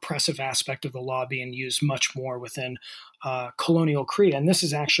 the repressive aspect of the law being used much more within colonial Korea. And this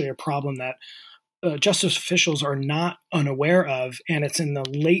is actually a problem that justice officials are not unaware of. And it's in the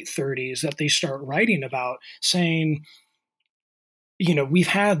late 30s that they start writing about, saying, we've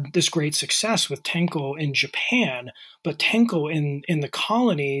had this great success with Tenko in Japan, but Tenko in the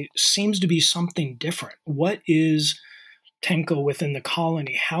colony seems to be something different. What is Tenko within the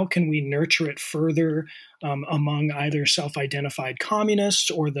colony? How can we nurture it further among either self-identified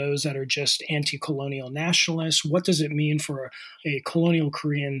communists or those that are just anti-colonial nationalists? What does it mean for a colonial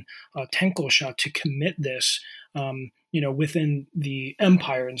Korean Tenkosha to commit this, within the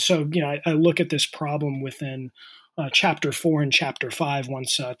empire? And so, I look at this problem within Chapter 4 and Chapter 5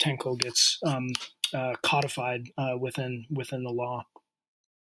 once Tenko gets codified within the law.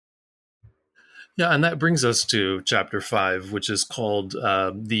 Yeah, and that brings us to Chapter 5, which is called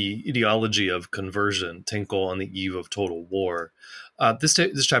The Ideology of Conversion, Tenko on the Eve of Total War. This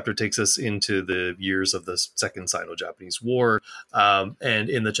chapter takes us into the years of the Second Sino-Japanese War, and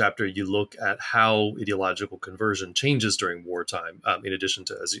in the chapter you look at how ideological conversion changes during wartime, in addition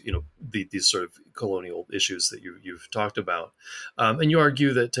to, as these sort of colonial issues that you've talked about. And you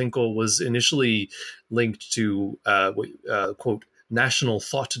argue that Tenko was initially linked to, quote, national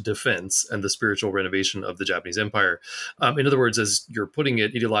thought defense and the spiritual renovation of the Japanese Empire. In other words, as you're putting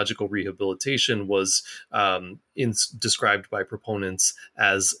it, ideological rehabilitation was described by proponents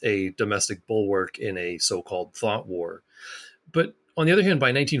as a domestic bulwark in a so-called thought war. But on the other hand, by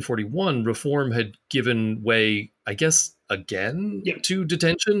 1941, reform had given way, I guess, again to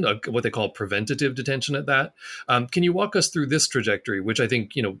detention, what they call preventative detention at that. Can you walk us through this trajectory, which I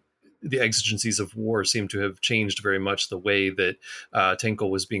think, the exigencies of war seem to have changed very much the way that Tenko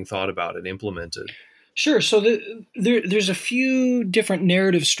was being thought about and implemented? Sure. So there's a few different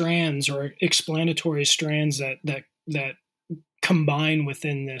narrative strands or explanatory strands that combine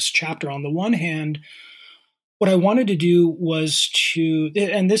within this chapter. On the one hand, what I wanted to do was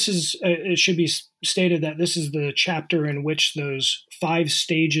and this is, it should be stated that this is the chapter in which those 5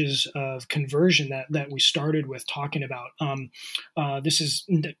 stages of conversion that we started with talking about. This is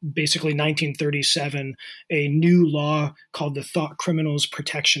basically 1937. A new law called the Thought Criminals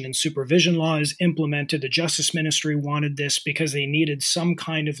Protection and Supervision Law is implemented. The Justice Ministry wanted this because they needed some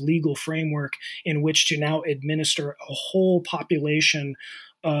kind of legal framework in which to now administer a whole population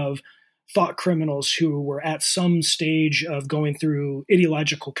of thought criminals who were at some stage of going through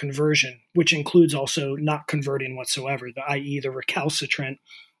ideological conversion, which includes also not converting whatsoever, i.e. the recalcitrant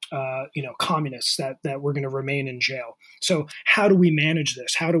communists that were going to remain in jail. So how do we manage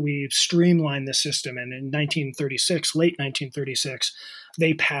this? How do we streamline the system? And in late 1936,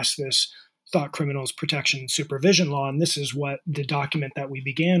 they passed this Thought Criminals Protection and Supervision Law. And this is what the document that we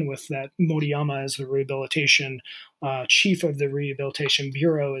began with, that Moriyama, as the rehabilitation chief of the Rehabilitation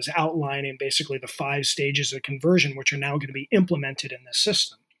Bureau, is outlining basically the 5 stages of conversion, which are now going to be implemented in this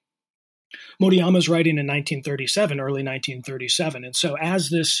system. Moriyama's writing in 1937, early 1937. And so as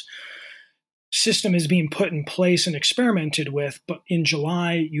this system is being put in place and experimented with, but in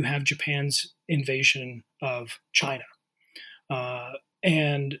July, you have Japan's invasion of China.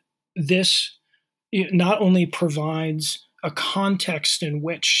 And this not only provides a context in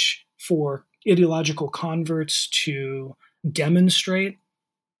which for ideological converts to demonstrate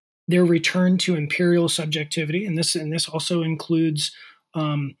their return to imperial subjectivity, and this also includes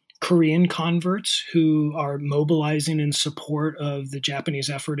Korean converts who are mobilizing in support of the Japanese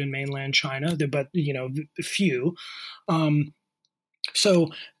effort in mainland China, but few. So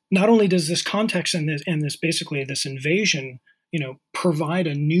not only does this context and this basically this invasion, provide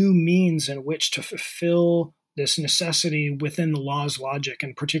a new means in which to fulfill this necessity within the law's logic,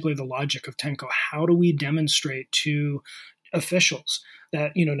 and particularly the logic of Tenko. How do we demonstrate to officials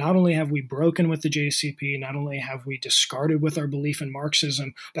that, not only have we broken with the JCP, not only have we discarded with our belief in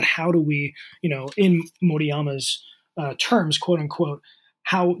Marxism, but how do we, in Moriyama's terms, quote unquote,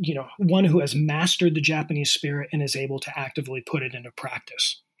 how, one who has mastered the Japanese spirit and is able to actively put it into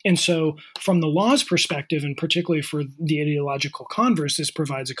practice. And so from the law's perspective, and particularly for the ideological converts, this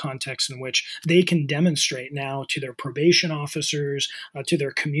provides a context in which they can demonstrate now to their probation officers, to their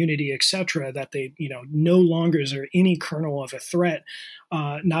community, et cetera, that they, no longer is there any kernel of a threat.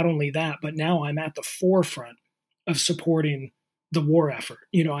 Not only that, but now I'm at the forefront of supporting the war effort.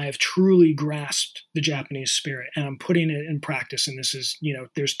 I have truly grasped the Japanese spirit and I'm putting it in practice. And this is,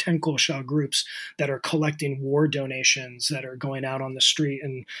 there's Tenkosha groups that are collecting war donations, that are going out on the street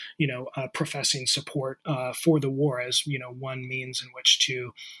and, professing support for the war as, one means in which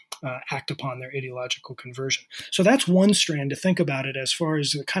to act upon their ideological conversion. So that's one strand to think about it as far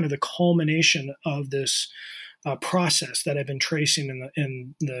as kind of the culmination of this process that I've been tracing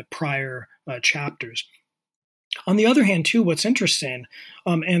in the prior chapters. On the other hand, too, what's interesting,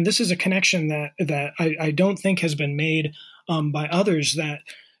 and this is a connection that I don't think has been made by others, that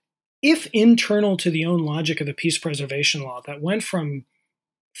if internal to the own logic of the peace preservation law that went from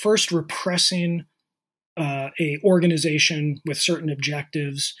first repressing a organization with certain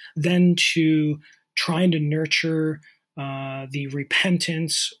objectives, then to trying to nurture the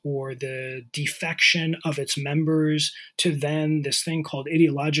repentance or the defection of its members, to then this thing called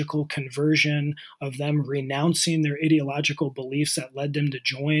ideological conversion of them renouncing their ideological beliefs that led them to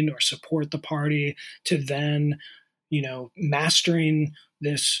join or support the party, to then, mastering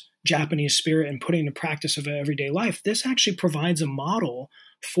this Japanese spirit and putting into practice of everyday life. This actually provides a model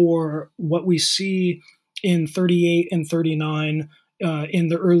for what we see in 38 and 39 in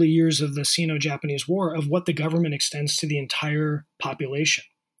the early years of the Sino-Japanese War, of what the government extends to the entire population.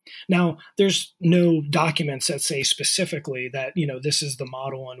 Now, there's no documents that say specifically that, this is the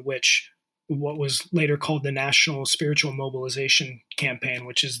model in which what was later called the National Spiritual Mobilization Campaign,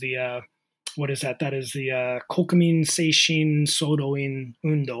 which is the, what is that? That is the Kokumin Seishin Sodoin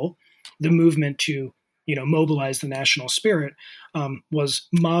Undo, the movement to, mobilize the national spirit, was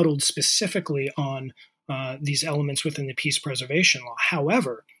modeled specifically on these elements within the peace preservation law.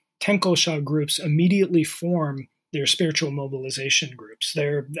 However, Tenkosha groups immediately form their spiritual mobilization groups.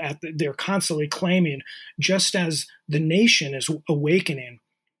 They're constantly claiming, just as the nation is awakening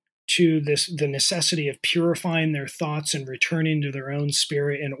to the necessity of purifying their thoughts and returning to their own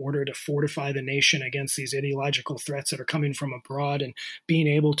spirit in order to fortify the nation against these ideological threats that are coming from abroad, and being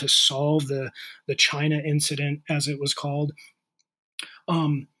able to solve the China incident, as it was called.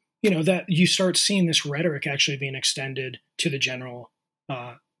 That you start seeing this rhetoric actually being extended to the general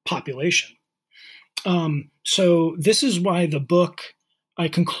population. So this is why I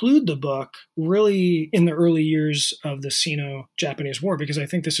conclude the book really in the early years of the Sino-Japanese War, because I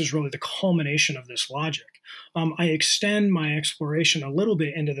think this is really the culmination of this logic. I extend my exploration a little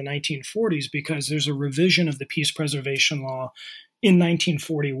bit into the 1940s because there's a revision of the peace preservation law in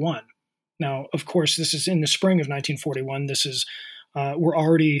 1941. Now, of course, this is in the spring of 1941. This is we're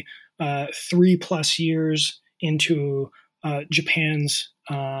already 3+ years into Japan's,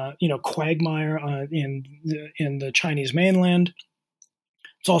 quagmire in the Chinese mainland.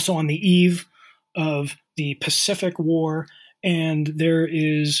 It's also on the eve of the Pacific War, and there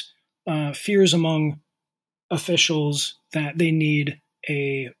is fears among officials that they need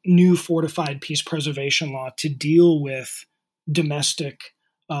a new fortified peace preservation law to deal with domestic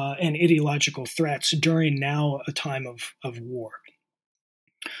and ideological threats during now a time of war.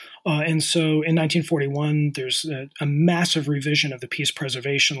 And so in 1941, there's a massive revision of the peace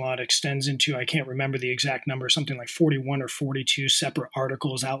preservation law. It extends into, I can't remember the exact number, something like 41 or 42 separate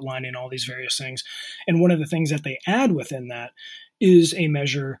articles outlining all these various things. And one of the things that they add within that is a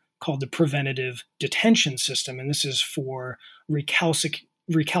measure called the preventative detention system. And this is for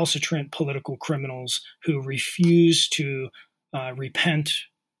recalcitrant political criminals who refuse to repent,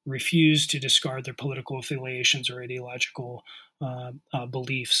 refuse to discard their political affiliations or ideological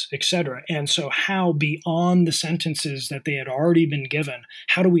beliefs, etc. And so how beyond the sentences that they had already been given,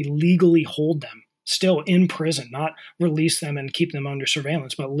 how do we legally hold them still in prison, not release them and keep them under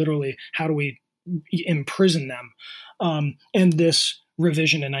surveillance, but literally how do we imprison them? And this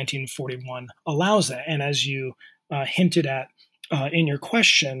revision in 1941 allows that. And as you hinted at in your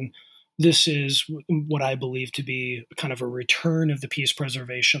question, this is what I believe to be kind of a return of the peace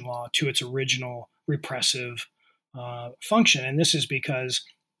preservation law to its original repressive function. And this is because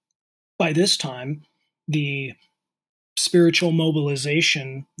by this time, the spiritual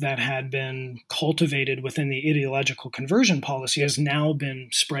mobilization that had been cultivated within the ideological conversion policy has now been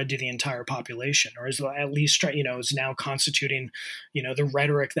spread to the entire population, or is at least, is now constituting, the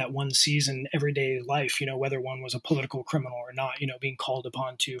rhetoric that one sees in everyday life, whether one was a political criminal or not, being called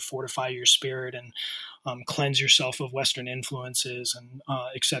upon to fortify your spirit and cleanse yourself of Western influences and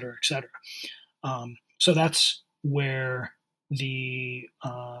et cetera, et cetera. So that's where the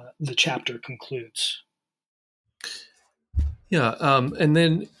chapter concludes. Yeah, and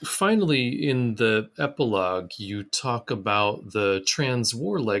then finally in the epilogue, you talk about the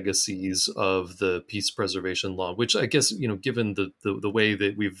trans-war legacies of the peace preservation law, which I guess, given the way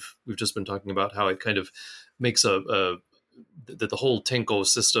that we've just been talking about, how it kind of makes that the whole Tenko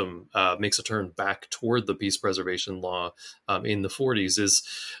system makes a turn back toward the peace preservation law in the 40s is,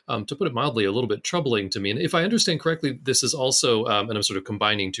 to put it mildly, a little bit troubling to me. And if I understand correctly, this is also, and I'm sort of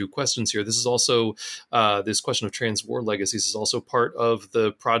combining two questions here, this is also, this question of trans-war legacies is also part of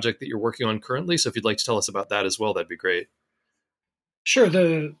the project that you're working on currently. So if you'd like to tell us about that as well, that'd be great. Sure.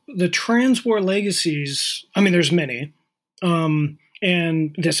 The trans-war legacies, I mean, there's many.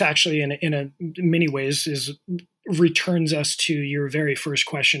 And this actually, in many ways, returns us to your very first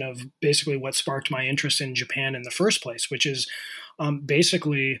question of basically what sparked my interest in Japan in the first place, which is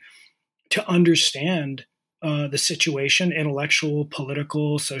basically to understand the situation, intellectual,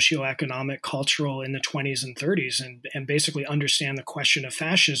 political, socioeconomic, cultural in the 20s and 30s, and basically understand the question of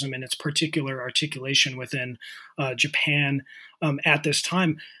fascism and its particular articulation within Japan at this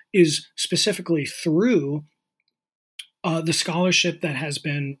time is specifically through the scholarship that has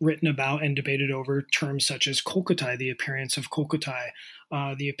been written about and debated over terms such as kokutai, the appearance of kokutai,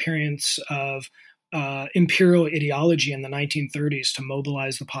 the appearance of imperial ideology in the 1930s to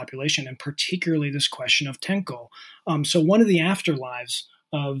mobilize the population, and particularly this question of Tenko. So one of the afterlives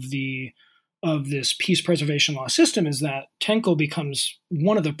of this peace preservation law system is that Tenko becomes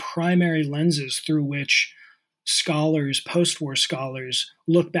one of the primary lenses through which scholars, post-war scholars,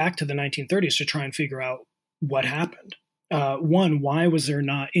 look back to the 1930s to try and figure out what happened. One, why was there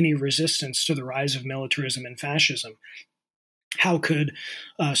not any resistance to the rise of militarism and fascism? How could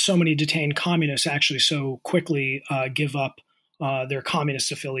so many detained communists actually so quickly give up their communist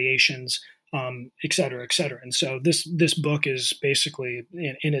affiliations, et cetera, et cetera? And so this book is basically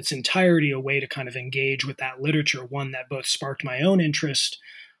in its entirety a way to kind of engage with that literature, one that both sparked my own interest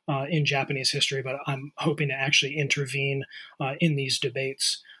in Japanese history, but I'm hoping to actually intervene in these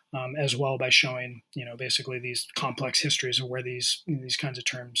debates as well by showing, basically these complex histories of where these kinds of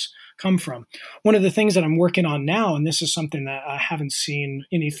terms come from. One of the things that I'm working on now, and this is something that I haven't seen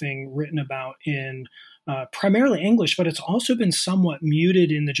anything written about in primarily English, but it's also been somewhat muted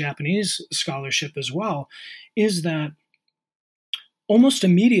in the Japanese scholarship as well, is that almost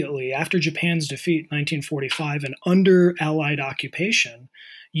immediately after Japan's defeat in 1945 and under Allied occupation,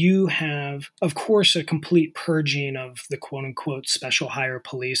 you have, of course, a complete purging of the quote-unquote special hire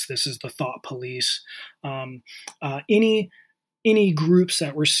police. This is the thought police. Any groups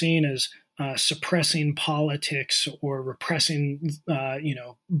that were seen as suppressing politics or repressing,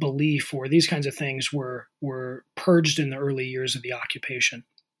 belief or these kinds of things were purged in the early years of the occupation.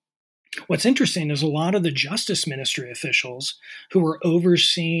 What's interesting is a lot of the Justice Ministry officials who were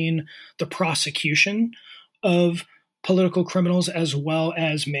overseeing the prosecution of political criminals as well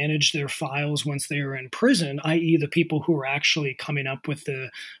as manage their files once they were in prison, i.e. the people who were actually coming up with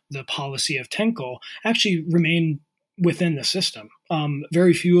the policy of Tenko, actually remain within the system.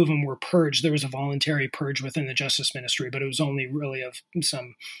 Very few of them were purged. There was a voluntary purge within the Justice Ministry, but it was only really of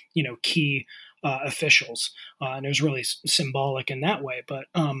some, key officials. And it was really symbolic in that way. But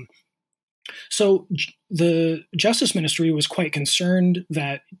So the Justice Ministry was quite concerned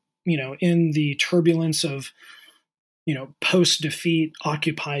that, in the turbulence of, post-defeat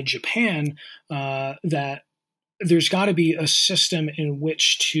occupied Japan, that there's got to be a system in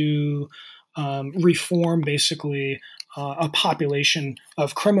which to reform basically a population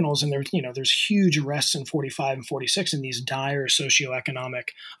of criminals, and there's huge arrests in 45 and 46 in these dire socioeconomic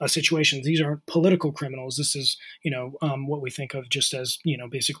situations. These aren't political criminals. This is what we think of just as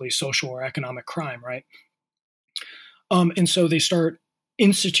basically social or economic crime, right? And so they start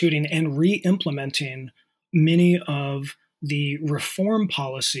instituting and re-implementing many of the reform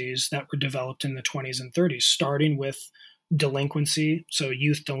policies that were developed in the 20s and 30s, starting with delinquency, so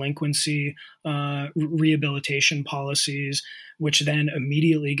youth delinquency, rehabilitation policies, which then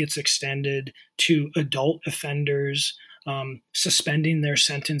immediately gets extended to adult offenders, suspending their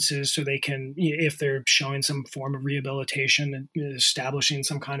sentences so they can, if they're showing some form of rehabilitation, establishing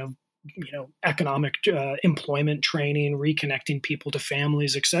some kind of economic employment training, reconnecting people to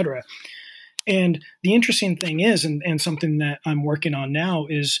families, etc. And the interesting thing is, and something that I'm working on now,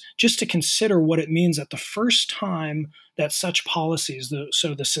 is just to consider what it means that the first time that such policies,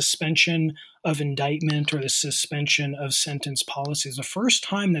 so the suspension of indictment or the suspension of sentence policies, the first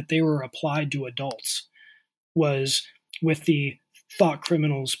time that they were applied to adults was with the Thought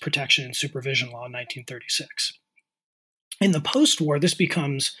Criminals Protection and Supervision Law in 1936. In the post-war, this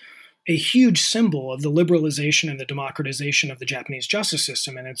becomes a huge symbol of the liberalization and the democratization of the Japanese justice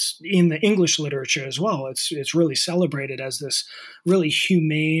system. And it's in the English literature as well. It's really celebrated as this really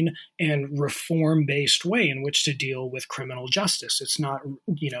humane and reform-based way in which to deal with criminal justice. It's not,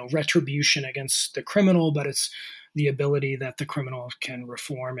 retribution against the criminal, but it's the ability that the criminal can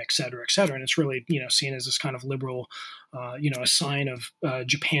reform, et cetera, et cetera. And it's really, seen as this kind of liberal, a sign of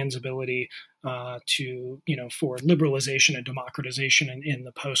Japan's ability to, for liberalization and democratization in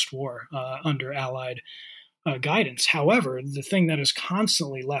the post-war under Allied guidance. However, the thing that is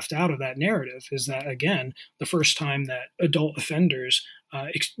constantly left out of that narrative is that, again, the first time that adult offenders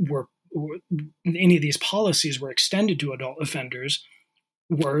any of these policies were extended to adult offenders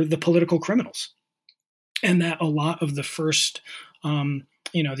were the political criminals. And that a lot of the first,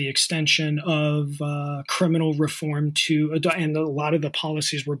 the extension of criminal reform and a lot of the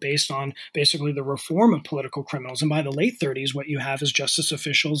policies were based on basically the reform of political criminals. And by the late 30s, what you have is justice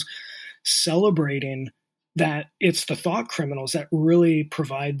officials celebrating that it's the thought criminals that really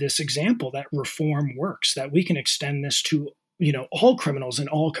provide this example that reform works, that we can extend this to all criminals in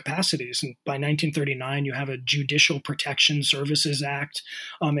all capacities. And by 1939, you have a Judicial Protection Services Act,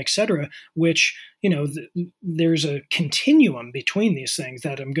 et cetera, which, there's a continuum between these things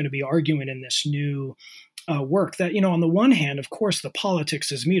that I'm going to be arguing in this new work that, on the one hand, of course, the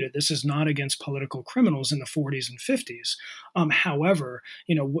politics is muted. This is not against political criminals in the 40s and 50s. However,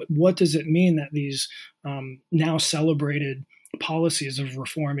 what does it mean that these now celebrated policies of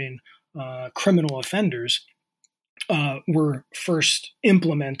reforming criminal offenders were first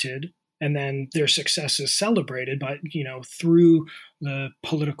implemented, and then their success is celebrated by, through the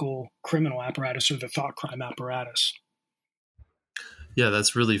political criminal apparatus or the thought crime apparatus. Yeah,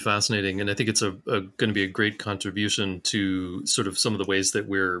 that's really fascinating. And I think it's going to be a great contribution to sort of some of the ways that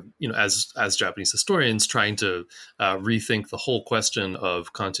we're, as Japanese historians, trying to rethink the whole question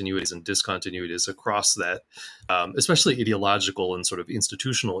of continuities and discontinuities across that, especially ideological and sort of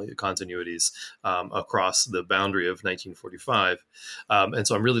institutional continuities across the boundary of 1945. And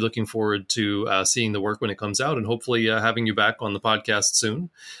so I'm really looking forward to seeing the work when it comes out, and hopefully having you back on the podcast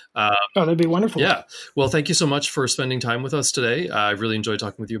soon. That'd be wonderful. Yeah. Well, thank you so much for spending time with us today. I've really enjoyed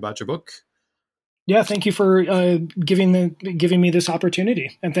talking with you about your book. Yeah, thank you for giving me this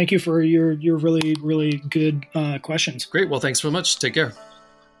opportunity, and thank you for your really, really good questions. Great. Well, thanks so much. Take care.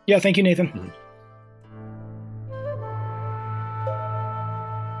 Yeah, thank you, Nathan. Mm-hmm.